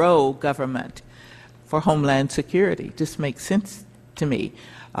grow government for Homeland Security. Just makes sense to me.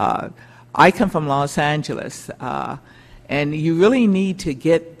 I come from Los Angeles, and you really need to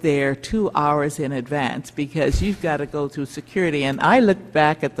get there 2 hours in advance because you've got to go through security. And I looked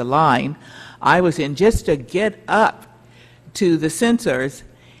back at the line I was in just to get up to the sensors.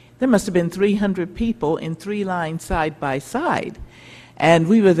 There must have been 300 people in 3 lines side by side. And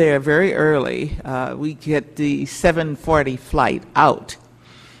we were there very early. We get the 7:40 flight out.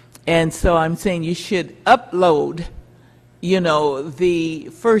 And so I'm saying you should upload, you know, the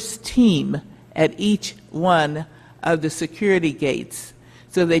first team at each one of the security gates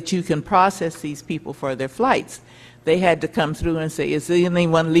so that you can process these people for their flights. They had to come through and say, is there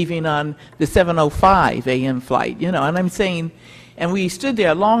anyone leaving on the 7:05 a.m. flight? You know, and I'm saying, and we stood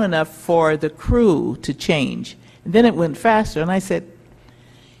there long enough for the crew to change. And then it went faster, and I said,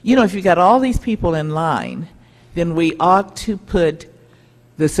 you know, if you got all these people in line, then we ought to put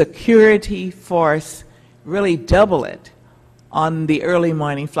the security force, really double it on the early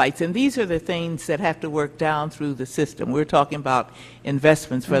morning flights. And these are the things that have to work down through the system. We're talking about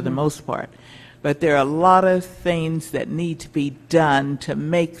investments for the most part. But there are a lot of things that need to be done to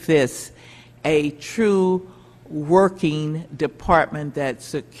make this a true working department that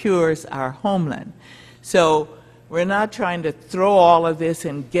secures our homeland. So we're not trying to throw all of this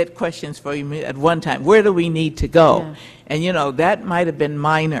and get questions for you at one time. Where do we need to go? Yeah. And, you know, that might have been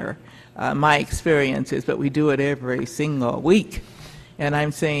minor, my experiences, but we do it every single week. And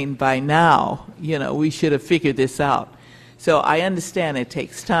I'm saying by now, you know, we should have figured this out. So I understand it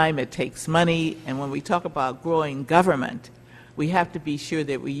takes time, it takes money, and when we talk about growing government, we have to be sure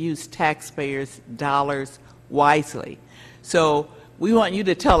that we use taxpayers' dollars wisely. So we want you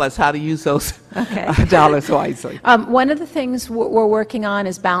to tell us how to use those dollars wisely. One of the things we're working on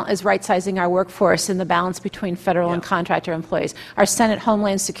is right-sizing our workforce in the balance between federal and contractor employees. Our Senate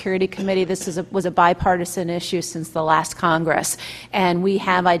Homeland Security Committee, this was a bipartisan issue since the last Congress, and we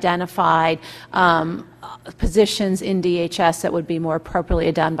have identified positions in DHS that would be more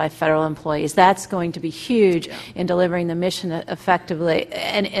appropriately done by federal employees. That's going to be huge in delivering the mission effectively.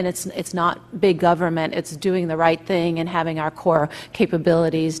 And it's not big government. It's doing the right thing and having our core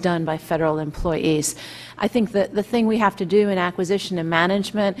capabilities done by federal employees. I think that the thing we have to do in acquisition and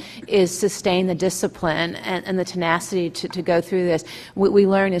management is sustain the discipline and the tenacity to go through this. We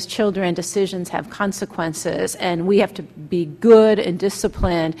learn as children decisions have consequences, and we have to be good and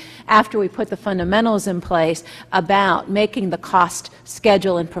disciplined after we put the fundamentals in place about making the cost,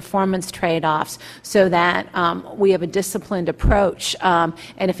 schedule, and performance trade-offs so that we have a disciplined approach. And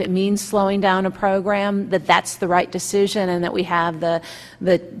if it means slowing down a program, that's the right decision, and that we have the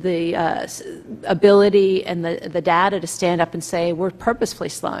ability and the data to stand up and say we're purposefully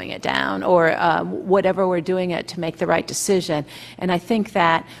slowing it down, or whatever we're doing it to make the right decision. And I think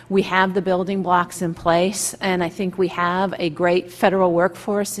that we have the building blocks in place, and I think we have a great federal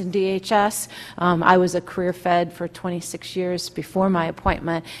workforce in DHS. I was a career Fed for 26 years before my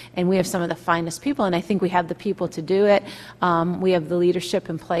appointment, and we have some of the finest people, and I think we have the people to do it. We have the leadership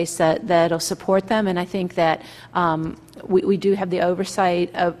in place that'll support them, and I think that we do have the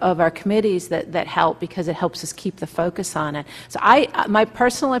oversight of our committees that help, because it helps us keep the focus on it. So my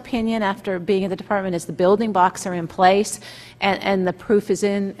personal opinion after being at the department is the building blocks are in place, and the proof is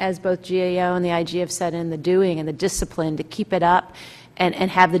in, as both GAO and the IG have said, in the doing and the discipline to keep it up and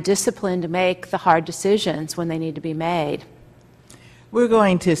have the discipline to make the hard decisions when they need to be made. We're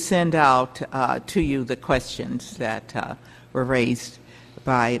going to send out to you the questions that were raised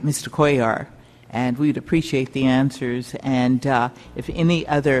by Mr. Cuellar, and we'd appreciate the answers. And if any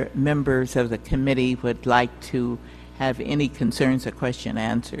other members of the committee would like to have any concerns or question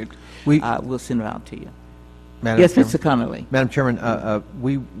answered, we'll send them out to you. Yes, Mr. Connolly. Madam Chairman,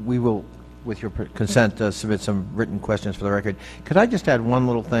 we will, with your consent, submit some written questions for the record. Could I just add one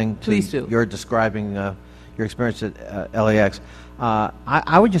little thing to your describing your experience at LAX?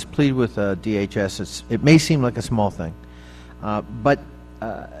 I would just plead with DHS. It may seem like a small thing, but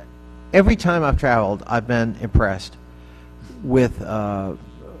every time I've traveled, I've been impressed with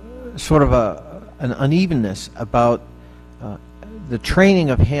sort of an unevenness about the training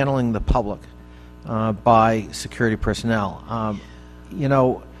of handling the public by security personnel. You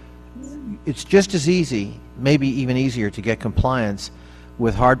know, it's just as easy, maybe even easier, to get compliance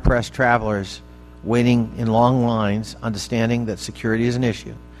with hard-pressed travelers waiting in long lines, understanding that security is an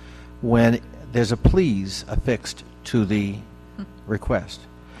issue, when there's a please affixed to the request.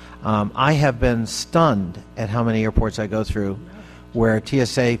 I have been stunned at how many airports I go through where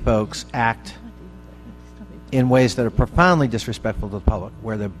TSA folks act in ways that are profoundly disrespectful to the public,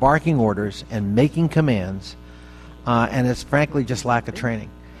 where they're barking orders and making commands, and it's frankly just lack of training.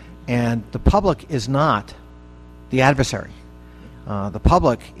 And the public is not the adversary. The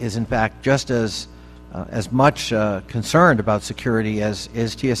public is, in fact, just as much concerned about security as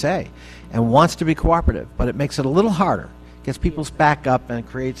is TSA, and wants to be cooperative, but it makes it a little harder, gets people's back up, and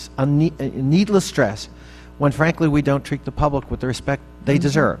creates needless stress when, frankly, we don't treat the public with the respect they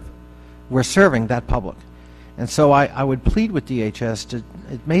deserve. We're serving that public. And so I would plead with DHS to,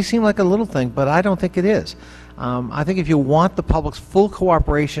 it may seem like a little thing, but I don't think it is. I think if you want the public's full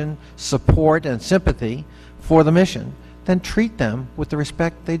cooperation, support, and sympathy for the mission, then treat them with the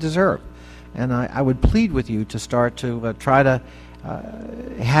respect they deserve. And I would plead with you to start to try to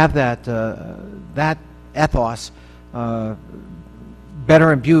have that ethos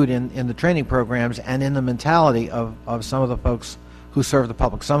better imbued in the training programs and in the mentality of some of the folks who serve the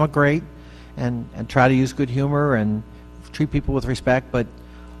public. Some are great and try to use good humor and treat people with respect, but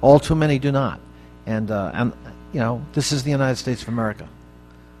all too many do not. And you know, this is the United States of America.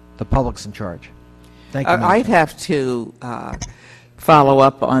 The public's in charge. Thank you. I'd have to follow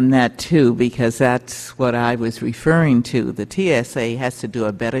up on that too, because that's what I was referring to. The TSA has to do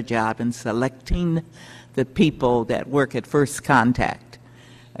a better job in selecting the people that work at first contact.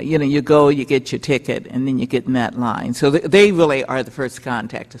 You know, you go, you get your ticket, and then you get in that line. So they really are the first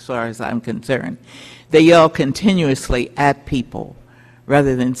contact as far as I'm concerned. They yell continuously at people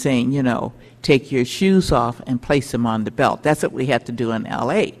rather than saying, you know, take your shoes off and place them on the belt. That's what we have to do in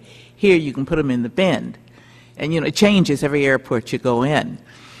L.A. Here you can put them in the bin. And, you know, it changes every airport you go in.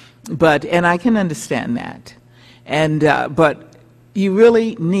 And I can understand that. But you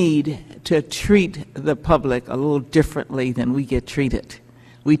really need to treat the public a little differently than we get treated.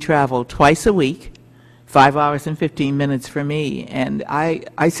 We travel twice a week, 5 hours and 15 minutes for me. And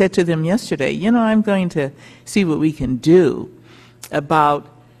I said to them yesterday, you know, I'm going to see what we can do about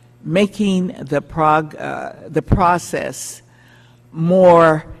making the process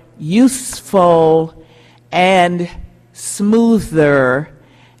more useful and smoother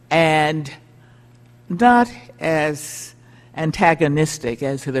and not as antagonistic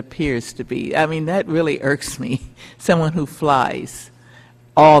as it appears to be. I mean, that really irks me, someone who flies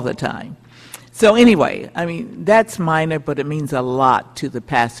all the time. So anyway, I mean, that's minor, but it means a lot to the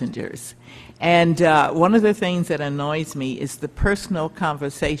passengers. And one of the things that annoys me is the personal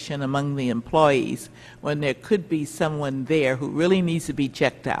conversation among the employees when there could be someone there who really needs to be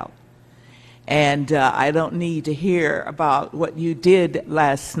checked out. And I don't need to hear about what you did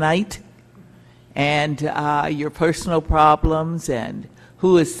last night and your personal problems and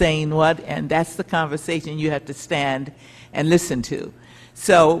who is saying what, and that's the conversation you have to stand and listen to.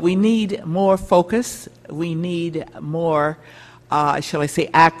 So we need more focus, we need more, shall I say,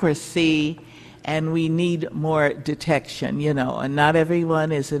 accuracy, and we need more detection, you know, and not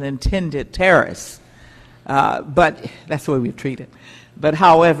everyone is an intended terrorist, but that's the way we're treated. But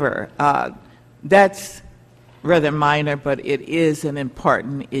however, that's rather minor, but it is an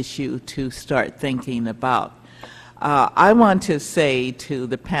important issue to start thinking about. I want to say to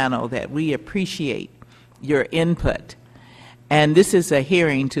the panel that we appreciate your input, and this is a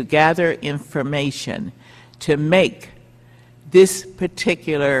hearing to gather information to make this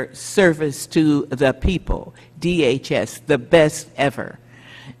particular service to the people, DHS, the best ever,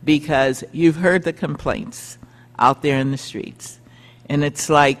 because you've heard the complaints out there in the streets, and it's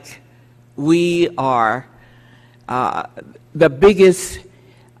like we are the biggest,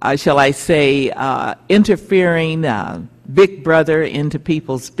 shall I say, interfering big brother into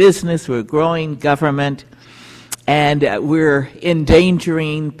people's business. We're growing government, and we're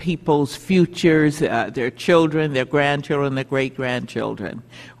endangering people's futures, their children, their grandchildren, their great-grandchildren.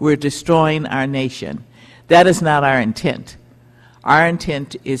 We're destroying our nation. That is not our intent. Our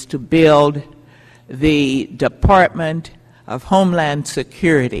intent is to build the Department of Homeland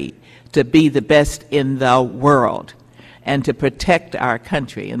Security to be the best in the world and to protect our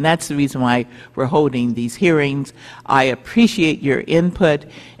country. And that's the reason why we're holding these hearings. I appreciate your input,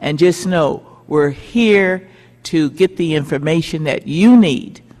 and just know we're here to get the information that you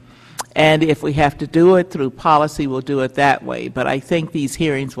need. And if we have to do it through policy, we'll do it that way. But I think these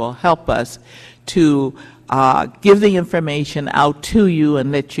hearings will help us to give the information out to you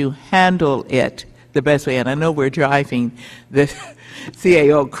and let you handle it the best way. And I know we're driving the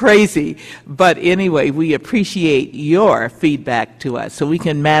CAO crazy, but anyway, we appreciate your feedback to us so we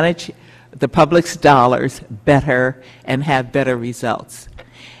can manage the public's dollars better and have better results.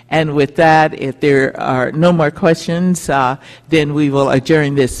 And with that, if there are no more questions, then we will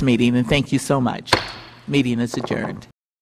adjourn this meeting. And thank you so much. Meeting is adjourned.